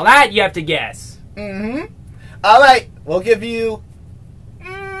now that you have to guess. Mm-hmm. Alright, we'll give you,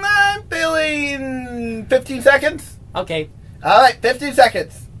 I'm feeling 15 seconds. Okay. Alright, 15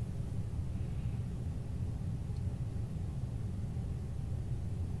 seconds.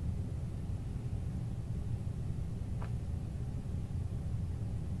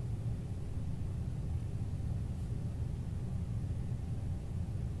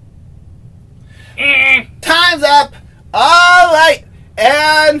 Time's up. Alright.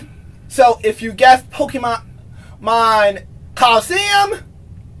 And so if you guessed Pokemon Colosseum,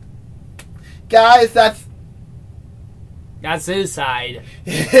 guys, that's his side.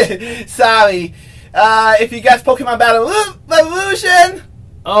 Sorry. If you guessed Pokemon Battle Evolution.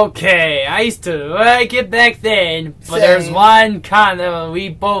 Okay, I used to like it back then, but Same. There's one con that we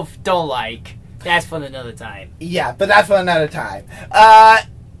both don't like. That's for another time. Yeah, but that's for another time.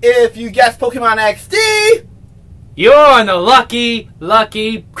 If you guessed Pokemon XD, you're on the lucky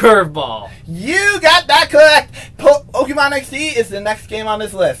curveball. You got that correct. Pokemon XD is the next game on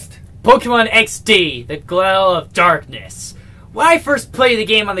this list. Pokemon XD, the Glow of Darkness. When I first played the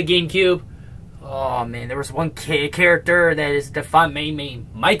game on the GameCube, oh man, there was one character that is the fun main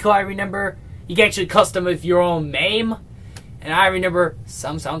Michael, I remember. You can actually custom with your own name. And I remember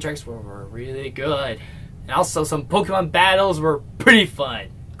some soundtracks were really good. And also some Pokemon battles were pretty fun.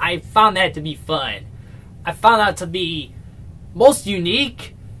 I found that to be fun. I found that to be most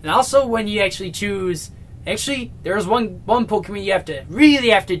unique. And also when you actually choose... Actually, there's one Pokemon you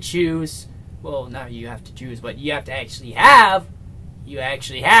really have to choose. Well, not you have to choose, but you have to actually have. You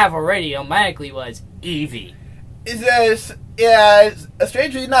actually have already automatically was Eevee.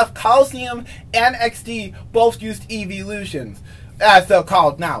 Strangely enough, Coliseum and XD both used evolutions, as they're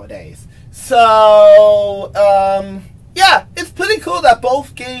called nowadays. So, yeah, it's pretty cool that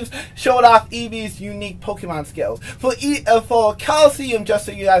both games showed off Eevee's unique Pokemon skills. For Coliseum, just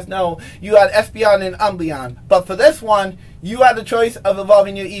so you guys know, you had Espeon and Umbreon. But for this one, you had the choice of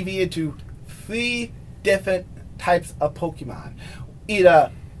evolving your Eevee into 3 different types of Pokemon.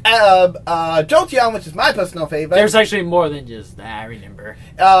 Either Jolteon, which is my personal favorite. There's actually more than just that, I remember.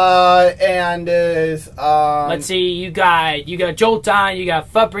 And there's let's see, you got Jolteon, you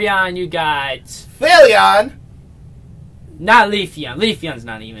got Vaporeon, you got Vaporeon. Not Leafeon. Leafeon's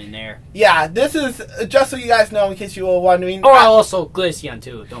not even in there. Yeah, this is just so you guys know, in case you were wondering. Oh, also Glaceon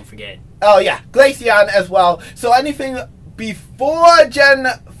too. Don't forget. Oh yeah, Glaceon as well. So anything before Gen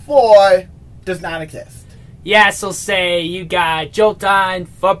 4 does not exist. Yeah, so say you got Jolteon,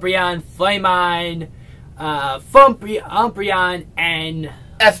 Vaporeon, Flamine, Umbreon, and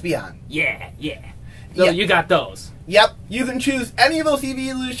Espeon. Yeah. So you got those. Yep, you can choose any of those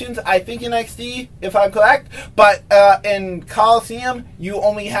evolutions, I think in XD, if I'm correct. But in Coliseum, you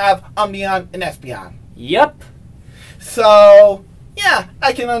only have Umbreon and Espeon. Yep. So, yeah,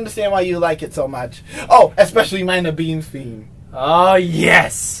 I can understand why you like it so much. Oh, especially Minor Bean's theme. Oh,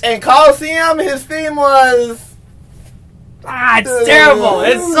 yes. In Coliseum, his theme was... It's terrible.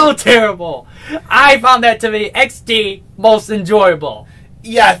 It's so terrible. I found that to be XD most enjoyable.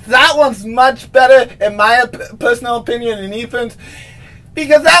 Yes, that one's much better, in my personal opinion, than Ethan's.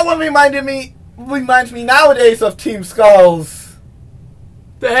 Because that one reminds me nowadays of Team Skulls.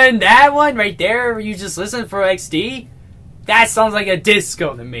 And that one right there, where you just listen for XD, that sounds like a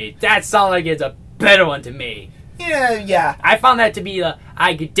disco to me. That sounds like it's a better one to me. Yeah. I found that to be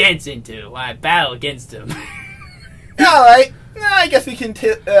I could dance into when I battle against him. Alright, I guess we can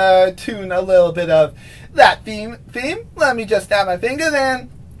tune a little bit of that theme. Let me just snap my fingers and...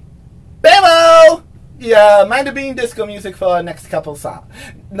 Bam-o! Yeah, Minor Bean disco music for our next couple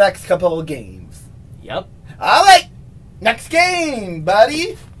games. Yep. Alright, next game,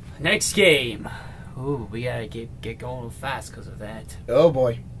 buddy. Next game. Ooh, we gotta get going fast because of that. Oh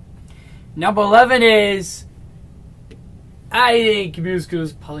boy. Number 11 is... I think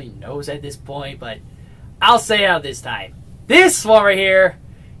MusicClues probably knows at this point, but I'll say it out this time. This one right here,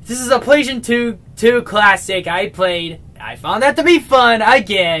 this is a PlayStation 2 classic I played. I found that to be fun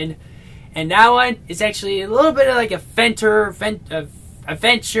again. And that one is actually a little bit of like adventure,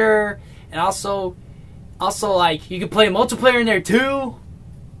 and also like you can play multiplayer in there too.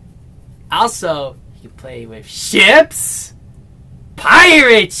 Also, you can play with ships,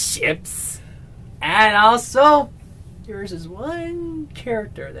 pirate ships, and also there is one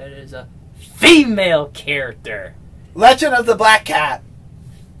character that is a female character. Legend of the Black Cat.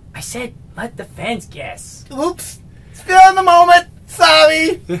 I said let the fans guess. Oops. Still in the moment.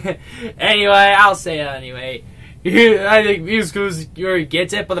 Sorry. Anyway, I'll say it anyway. I think MusicClues already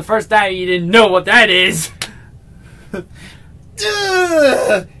gets it, but the first time you didn't know what that is.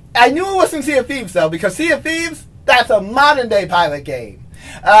 I knew it wasn't Sea of Thieves though, because Sea of Thieves, that's a modern day pirate game.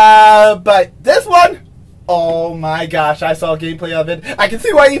 But this one, oh my gosh, I saw gameplay of it. I can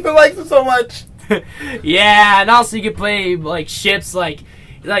see why Ethan likes it so much. Yeah, and also you can play like ships, like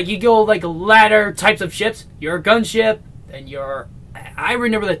you go like ladder types of ships. You're a gunship, and I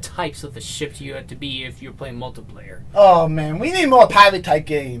remember the types of the ships you had to be if you're playing multiplayer. Oh man, we need more pirate type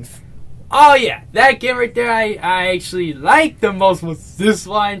games. Oh yeah, that game right there I actually liked the most was this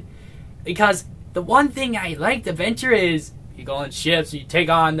one, because the one thing I liked adventure is you go on ships, you take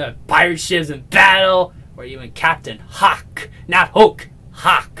on the pirate ships in battle, or even Captain Hawk, not Hook,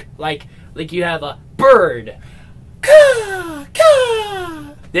 Hawk, like you have a bird. Caw,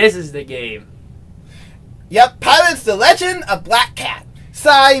 caw. This is the game. Yep, Pirates: The Legend of Black Cat.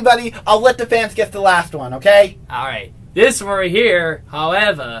 Sorry, buddy, I'll let the fans get the last one, okay? Alright, this one right here,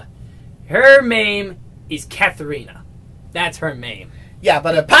 however, her name is Katharina. That's her name. Yeah,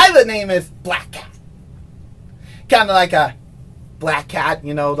 but her pirate name is Black Cat. Kind of like a black cat,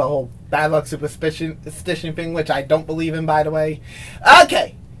 you know, the whole bad luck superstition thing, which I don't believe in, by the way.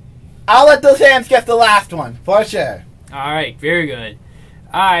 Okay, I'll let those fans get the last one, for sure. Alright, very good.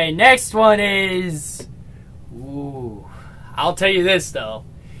 Alright, next one is... Ooh, I'll tell you this, though.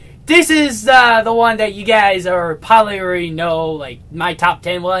 This is the one that you guys are probably already know, like my top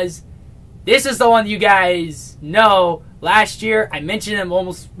 10 was. This is the one you guys know. Last year, I mentioned him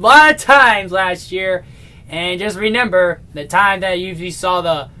almost a lot of times last year. And just remember, the time that you saw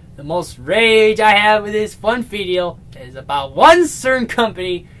the most rage I had with this fun video is about one certain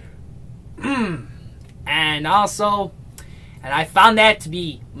company. And also, and I found that to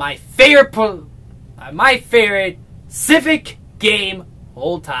be my favorite civic game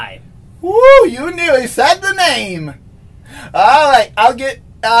whole time. Woo! You nearly said the name. All right,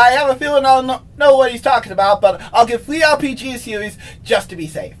 I have a feeling I'll know what he's talking about, but I'll give 3 RPG series just to be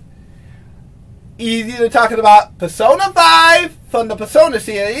safe. He's either talking about Persona 5 from the Persona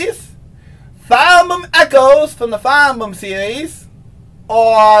series, Fire Emblem Echoes from the Fire Emblem series,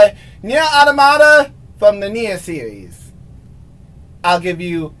 or Nier Automata from the Nier series. I'll give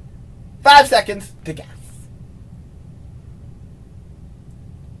you 5 seconds to guess.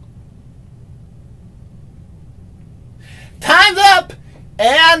 Time's up!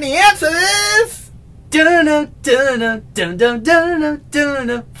 And the answer is...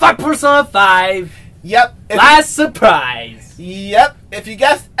 Persona 5. Yep. Last surprise. Yep. If you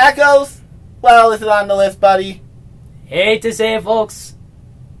guessed Echoes, well, it's on the list, buddy. Hate to say it, folks.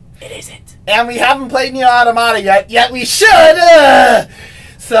 It isn't. And we haven't played Nier Automata yet we should!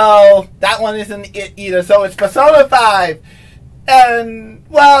 So, that one isn't it either. So, it's Persona 5. And,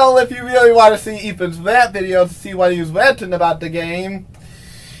 well, if you really want to see Ethan's rant video to see what he was ranting about the game,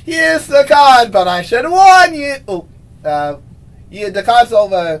 here's the card, but I should warn you. Oh, the card's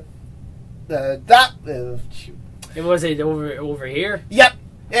over. Shoot. Was it over here? Yep,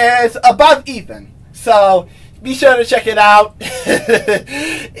 it's above Ethan. So be sure to check it out. Like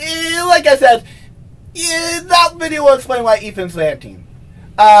I said, that video will explain why Ethan's ranting.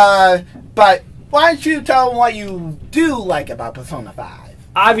 But why don't you tell them what you do like about Persona 5?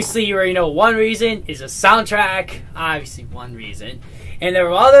 Obviously, you already know one reason is a soundtrack. Obviously, one reason. And there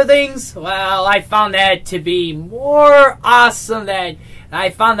were other things. Well, I found that to be more awesome than I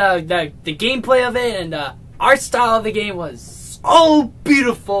found the gameplay of it and the art style of the game was so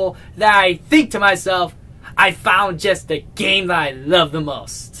beautiful that I think to myself, I found just the game that I love the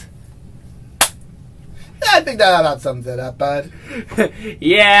most. I think that about sums it up, bud.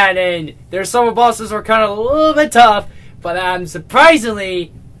 Yeah, and then there's some bosses were kind of a little bit tough, but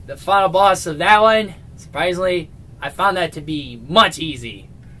surprisingly, the final boss of that one, surprisingly, I found that to be much easy.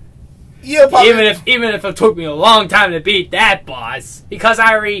 Yeah, even if it took me a long time to beat that boss, because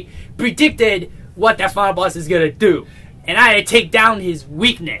I already predicted what that final boss is gonna do, and I had to take down his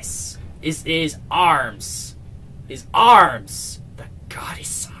weakness, his arms, the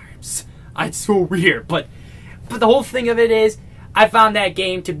goddess arms. It's so weird, but the whole thing of it is, I found that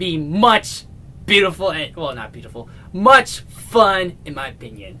game to be much beautiful and not beautiful, much fun in my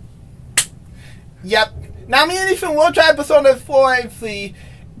opinion. Yep. Now, me and Ethan will try Persona 4 and 3,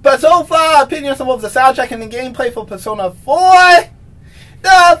 but so far, our opinions on both the soundtrack and the gameplay for Persona 4,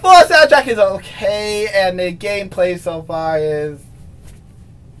 the 4 soundtrack is okay, and the gameplay so far is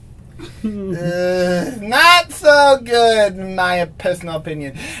not so good, in my personal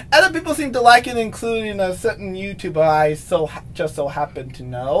opinion. Other people seem to like it, including a certain YouTuber I just so happen to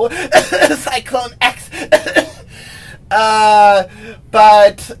know, Cyclone X.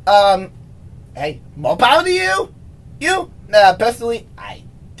 Hey, more power to you. Personally, I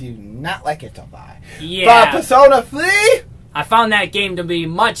do not like it so far. Yeah. But Persona 3, I found that game to be a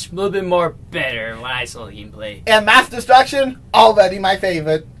little bit more better when I saw the gameplay. and Mass Destruction, already my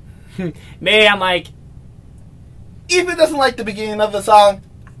favorite. Maybe I'm like, Ethan doesn't like the beginning of the song.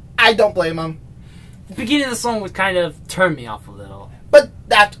 I don't blame him. the beginning of the song would kind of turn me off a little. But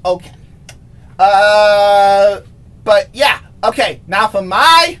that's okay. But yeah, okay. Now for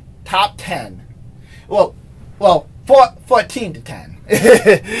my top 10. Well, 14 to 10.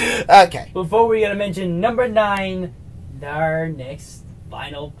 Okay. Before we gotta mention number 9, our next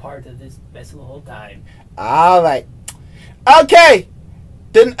final part of this best of the whole time. All right. Okay.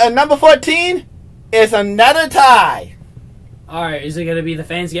 Then number 14 is another tie. Alright, is it gonna be the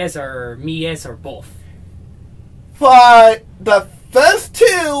fans guess or me guess or both? For the first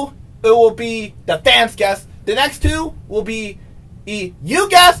 2, it will be the fans guess. The next 2 will be you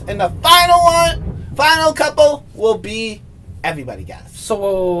guess, and the final couple will be everybody guess.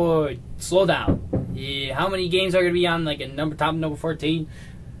 So, slow down. Yeah, how many games are gonna be on like a top number 14?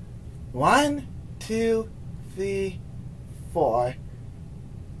 1, 2, 3, 4.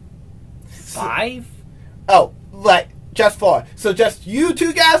 5? Oh, right. Just 4. So just you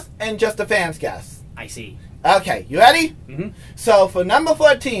 2 guess and just the fans guess. I see. Okay, you ready? Mm-hmm. So for number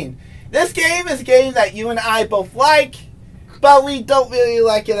 14, this game is a game that you and I both like, but we don't really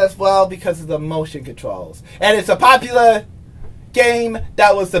like it as well because of the motion controls. And it's a popular game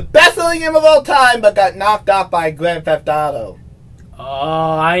that was the best-selling game of all time but got knocked off by Grand Theft Auto?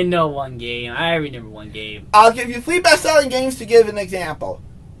 Oh, I know one game. I remember one game. I'll give you 3 best-selling games to give an example.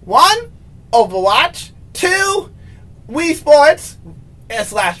 1, Overwatch. 2, Wii Sports /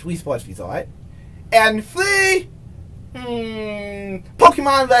 Wii Sports Resort. And 3,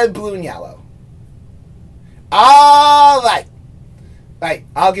 Pokemon Red, Blue, and Yellow. Alright. Right,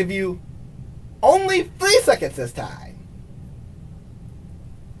 I'll give you only 3 seconds this time.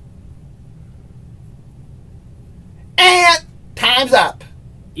 And time's up.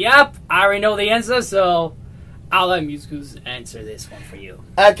 Yep, I already know the answer, so I'll let MusicClues answer this one for you.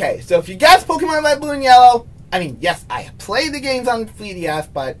 Okay, so if you guess Pokemon Red, Blue, and Yellow, I mean, yes, I have played the games on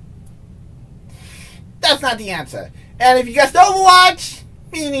 3DS, but that's not the answer. And if you guessed Overwatch,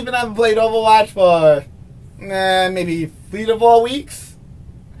 me and even haven't played Overwatch for maybe 3 to 4 weeks.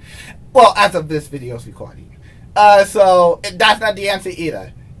 Well, as of this video's recording. So that's not the answer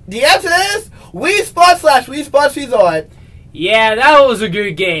either. The answer is Wii Sports / Wii Sports Resort. Yeah, that was a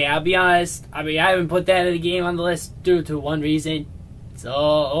good game. I'll be honest. I mean, I haven't put that in the game on the list due to one reason. It's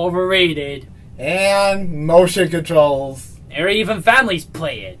all overrated. And motion controls. Or even families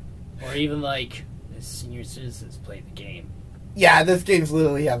play it. Or even, like, senior citizens play the game. Yeah, this game's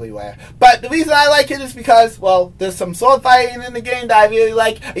literally everywhere. But the reason I like it is because, well, there's some sword fighting in the game that I really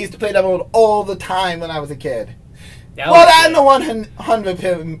like. I used to play that mode all the time when I was a kid. That and the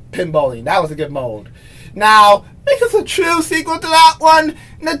 100 pin bowling. That was a good mode. Now, make us a true sequel to that one.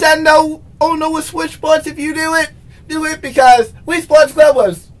 Nintendo, oh no, with Switch Sports, if you do it because Wii Sports Club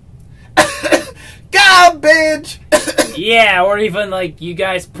was garbage. Yeah, or even like you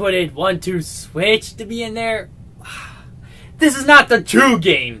guys put it 1-2 Switch to be in there. This is not the true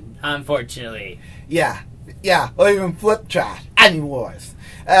game, unfortunately. Yeah, or even Flip Trash. Any wars.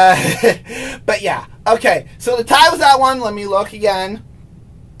 But yeah, okay. So the tie was that one. Let me look again.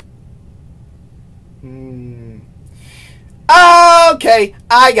 Okay,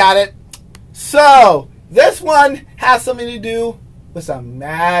 I got it. So this one has something to do with a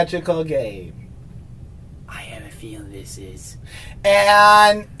magical game. I have a feeling this is.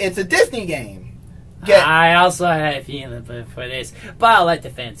 And it's a Disney game. I also had a feeling for this, but I'll let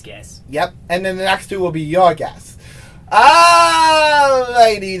the fans guess. Yep, and then the next 2 will be your guess.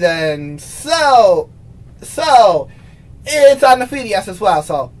 Alrighty then. So it's on the 3DS as well.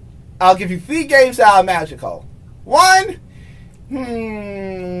 So I'll give you 3 games that are magical. 1,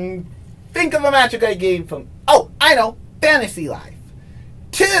 think of a magical game from. Oh, I know, Fantasy Life.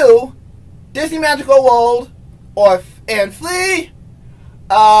 2, Disney Magical World, and 3.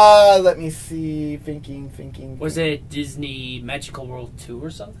 Let me see. Thinking. Was it Disney Magical World 2 or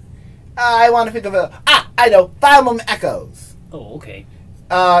something? I want to think of it. I know. Fire Emblem Echoes. Oh, okay.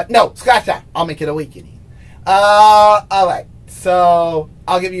 No, scratch that. I'll make it Awakening. Alright. So,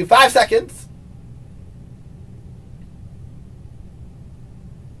 I'll give you 5 seconds.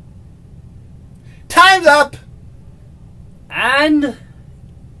 Time's up! And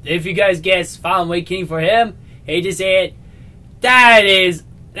if you guys guess Fire Emblem Awakening for him, hate to say it, that is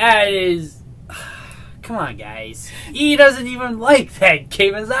come on, guys. He doesn't even like that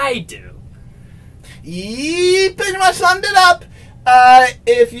game as I do. He pretty much summed it up.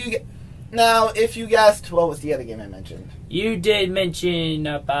 If you guessed, what was the other game I mentioned? You did mention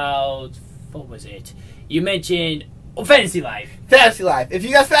about, what was it? You mentioned Fantasy Life. Fantasy Life. If you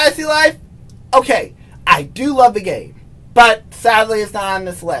guessed Fantasy Life, okay, I do love the game, but sadly it's not on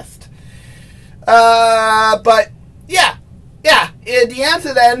this list. But yeah. The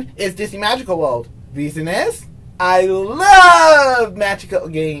answer then is Disney Magical World. Reason is, I love magical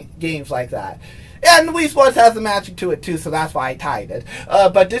games like that. And Wii Sports has the magic to it too, so that's why I tied it.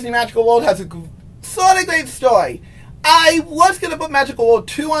 But Disney Magical World has a sort of great story. I was going to put Magical World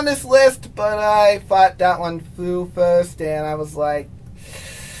 2 on this list, but I thought that one through first, and I was like,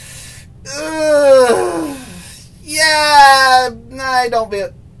 yeah, I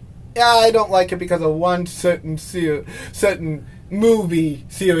don't like it because of one certain movie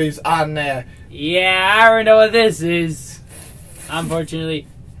series on there. Yeah, I already know what this is. Unfortunately.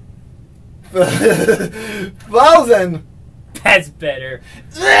 Frozen. That's better.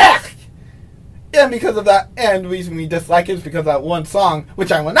 Ugh! And because of that, and the reason we dislike it is because of that one song,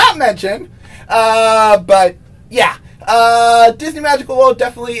 which I will not mention. But yeah, Disney Magical World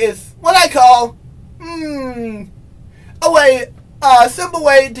definitely is what I call a simple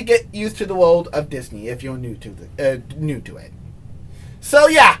way to get used to the world of Disney if you're new to it. So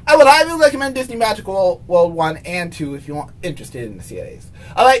yeah, I would highly recommend Disney Magical World 1 and 2 if you're interested in the series.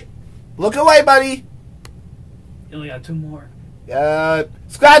 Alright, look away, buddy. You only got 2 more.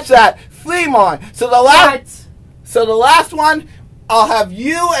 Scratch that. 3 more. So the last one I'll have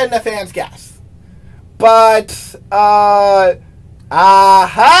you and the fans guess. But,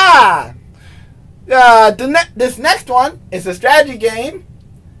 this next one is a strategy game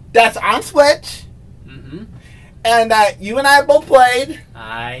that's on Switch. Mm-hmm. And that you and I both played.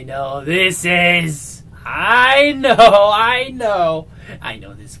 I know this is. I know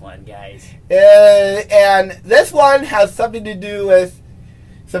this one, guys. And this one has something to do with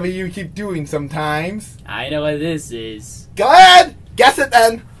something you keep doing sometimes. I know what this is. Go ahead. Guess it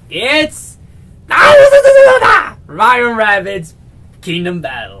then. It's Ryan Rabbids Kingdom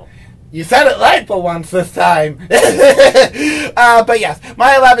Battle. You said it right for once this time. But yes,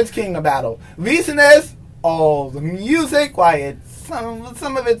 Mario Rabbids Kingdom Battle. Reason is, the music, why it's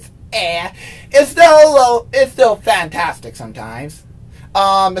some of it's it's still fantastic sometimes.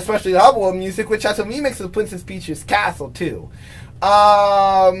 Especially the Hubble music, which has a remix of Princess Peach's Castle too.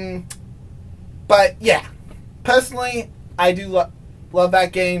 But yeah, personally, I do love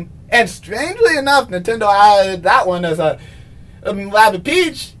that game. And strangely enough, Nintendo added that one as a Rabbid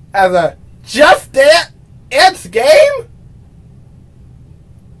Peach as a Just Dance game?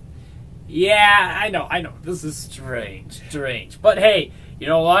 Yeah, I know. This is strange. But hey, you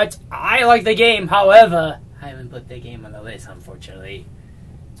know what? I like the game, however, I haven't put the game on the list, unfortunately.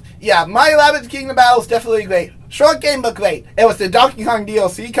 Yeah, Mario Rabbids Kingdom Battle is definitely great. Short game, but great. It was the Donkey Kong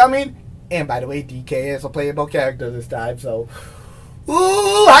DLC coming. And by the way, DK is a playable character this time, so...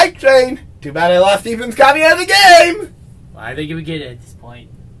 Ooh, hype train! Too bad I lost Ethan's copy of the game! Well, I think we get it at this point.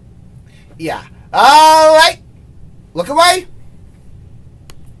 Yeah. Alright. Look away.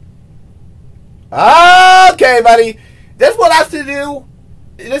 Okay, buddy. This one has to do...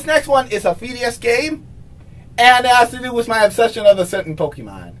 This next one is a 3DS game. And it has to do with my obsession of a certain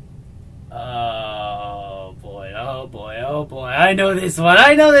Pokemon. Oh boy. I know this one.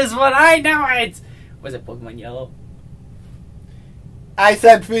 I know it! Was it Pokemon Yellow? I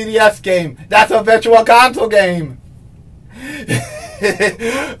said 3DS game. That's a virtual console game.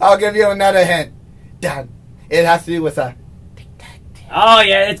 I'll give you another hint. Done. It has to do with a detective. Oh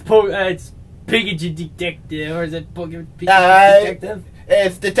yeah, it's Pikachu Detective, or is it Pikachu Detective?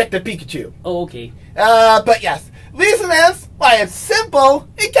 It's Detective Pikachu. Oh, okay. But yes. Reason is, why it's simple,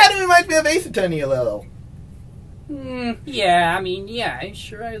 it kind of reminds me of Ace Attorney a little. Yeah,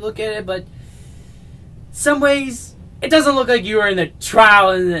 sure I look at it, but some ways, it doesn't look like you were in the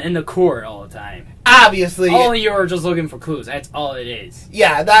trial in the court all the time. Obviously. Only you were just looking for clues. That's all it is.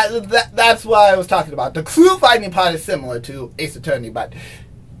 Yeah, that's what I was talking about. The clue finding part is similar to Ace Attorney, but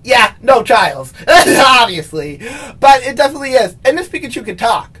yeah, no trials. Obviously. But it definitely is. And this Pikachu can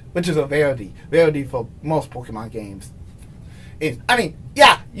talk, which is a rarity for most Pokemon games.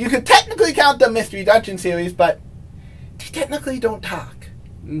 Yeah, you could technically count the Mystery Dungeon series, but they technically don't talk.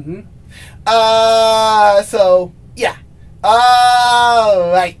 Mm-hmm. So, yeah.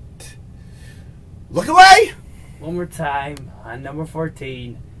 Alright. Look away! One more time, on number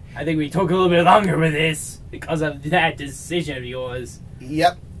 14. I think we took a little bit longer with this because of that decision of yours.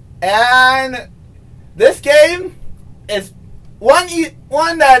 Yep. And this game is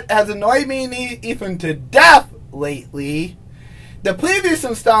one that has annoyed me even to death lately. The previous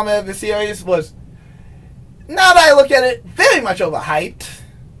installment of the series was, now that I look at it, very much overhyped.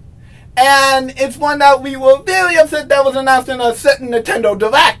 And it's one that we were very upset that was announced in a certain Nintendo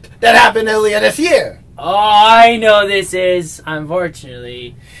Direct that happened earlier this year. Oh, I know this is,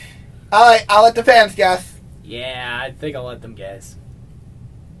 unfortunately. Alright, I'll let the fans guess. Yeah, I think I'll let them guess.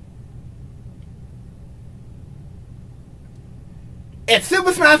 It's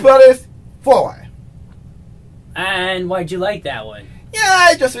Super Smash Bros. 4. And why'd you like that one? Yeah,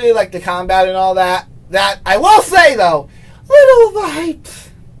 I just really like the combat and all that. That, I will say though, little overhyped.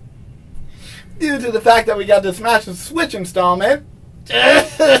 Due to the fact that we got the Smash and Switch installment.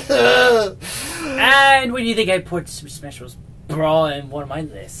 And when do you think I put Super Smash Bros. Brawl in one of my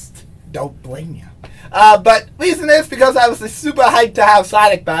lists? Don't blame you. But reason is because I was super hyped to have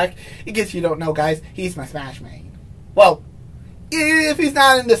Sonic back. In case you don't know, guys, he's my Smash main. Well, if he's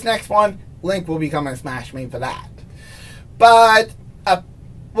not in this next one, Link will become a Smash main for that. But,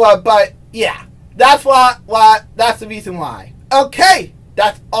 yeah, that's that's the reason why. Okay,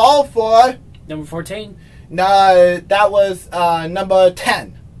 that's all for number 14. No, that was number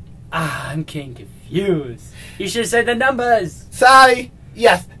 10. I'm getting confused. You should have said the numbers. Sorry.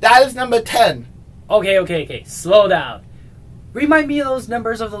 Yes, that is number 10. Okay. Slow down. Remind me of those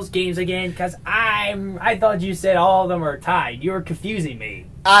numbers of those games again, because I thought you said all of them are tied. You were confusing me.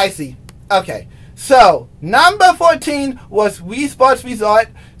 I see. Okay. So, number 14 was Wii Sports Resort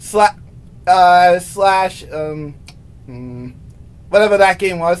slash whatever that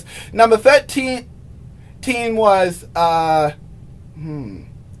game was. Number 13 was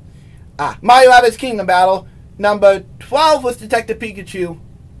Mario Rabbids Kingdom Battle. Number 12 was Detective Pikachu.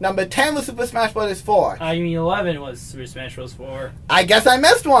 Number 10 was Super Smash Bros. 4. You mean 11 was Super Smash Bros. 4. I guess I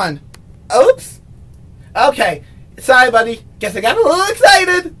missed one. Oops. Okay. Sorry, buddy. Guess I got a little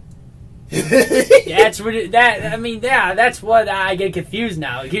excited. That's what I get confused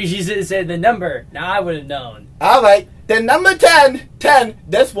now. Because you said the number. Now I would have known. Alright. Then number 10.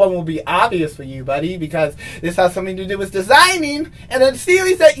 This one will be obvious for you, buddy, because this has something to do with designing and a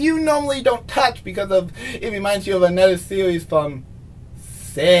series that you normally don't touch because of it reminds you of another series from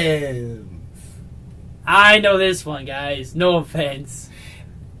Sims. I know this one, guys. No offense.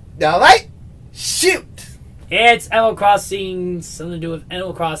 Alright. Shoot. It's Animal Crossing. Something to do with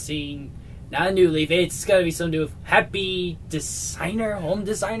Animal Crossing. Not a New Leaf. It's got to be something to do with Happy Designer? Home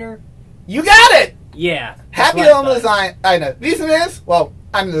Designer? You got it! Yeah. Happy Home Design. I know. Reason is, well,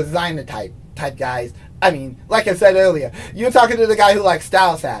 I'm the designer type guys. I mean, like I said earlier, you're talking to the guy who likes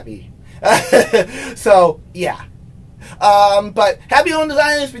style savvy. So, yeah. But Happy Home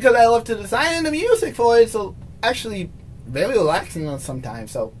Design is because I love to design the music for it. So, actually, very relaxing on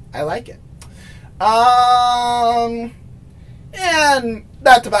sometimes. So, I like it. And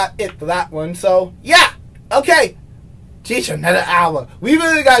that's about it for that one. So, yeah. Okay. Geez, another hour. We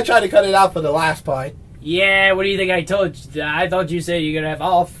really gotta try to cut it out for the last part. Yeah, what do you think I told you? I thought you said you're gonna have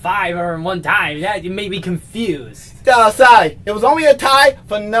all 5 in one time. That made me confused. Sorry. It was only a tie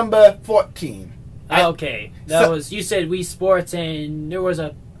for number 14. Okay. You said Wii Sports and there was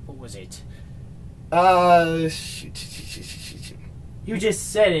a... What was it? Shoot. You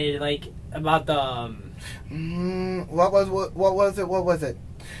just said it, like, about the... What was it?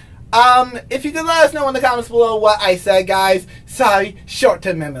 If you could let us know in the comments below what I said, guys. Sorry,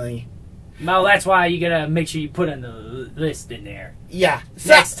 short-term memory. Well, that's why you gotta make sure you put on the list in there. Yeah.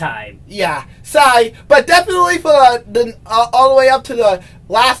 Next time. Yeah. Sorry, but definitely for the all the way up to the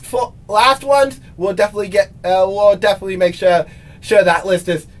last ones, we'll definitely make sure that list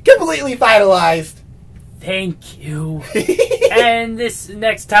is completely finalized. Thank you. And this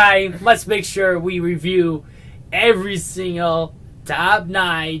next time, let's make sure we review every single top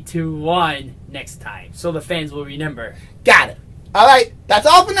 9 to 1 next time, so the fans will remember. Got it. Alright, that's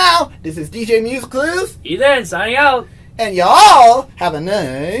all for now. This is DJ MusicClues. Ethan, signing out. And y'all have a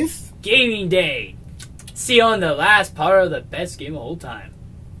nice gaming day. See you on the last part of the best game of all time.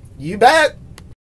 You bet.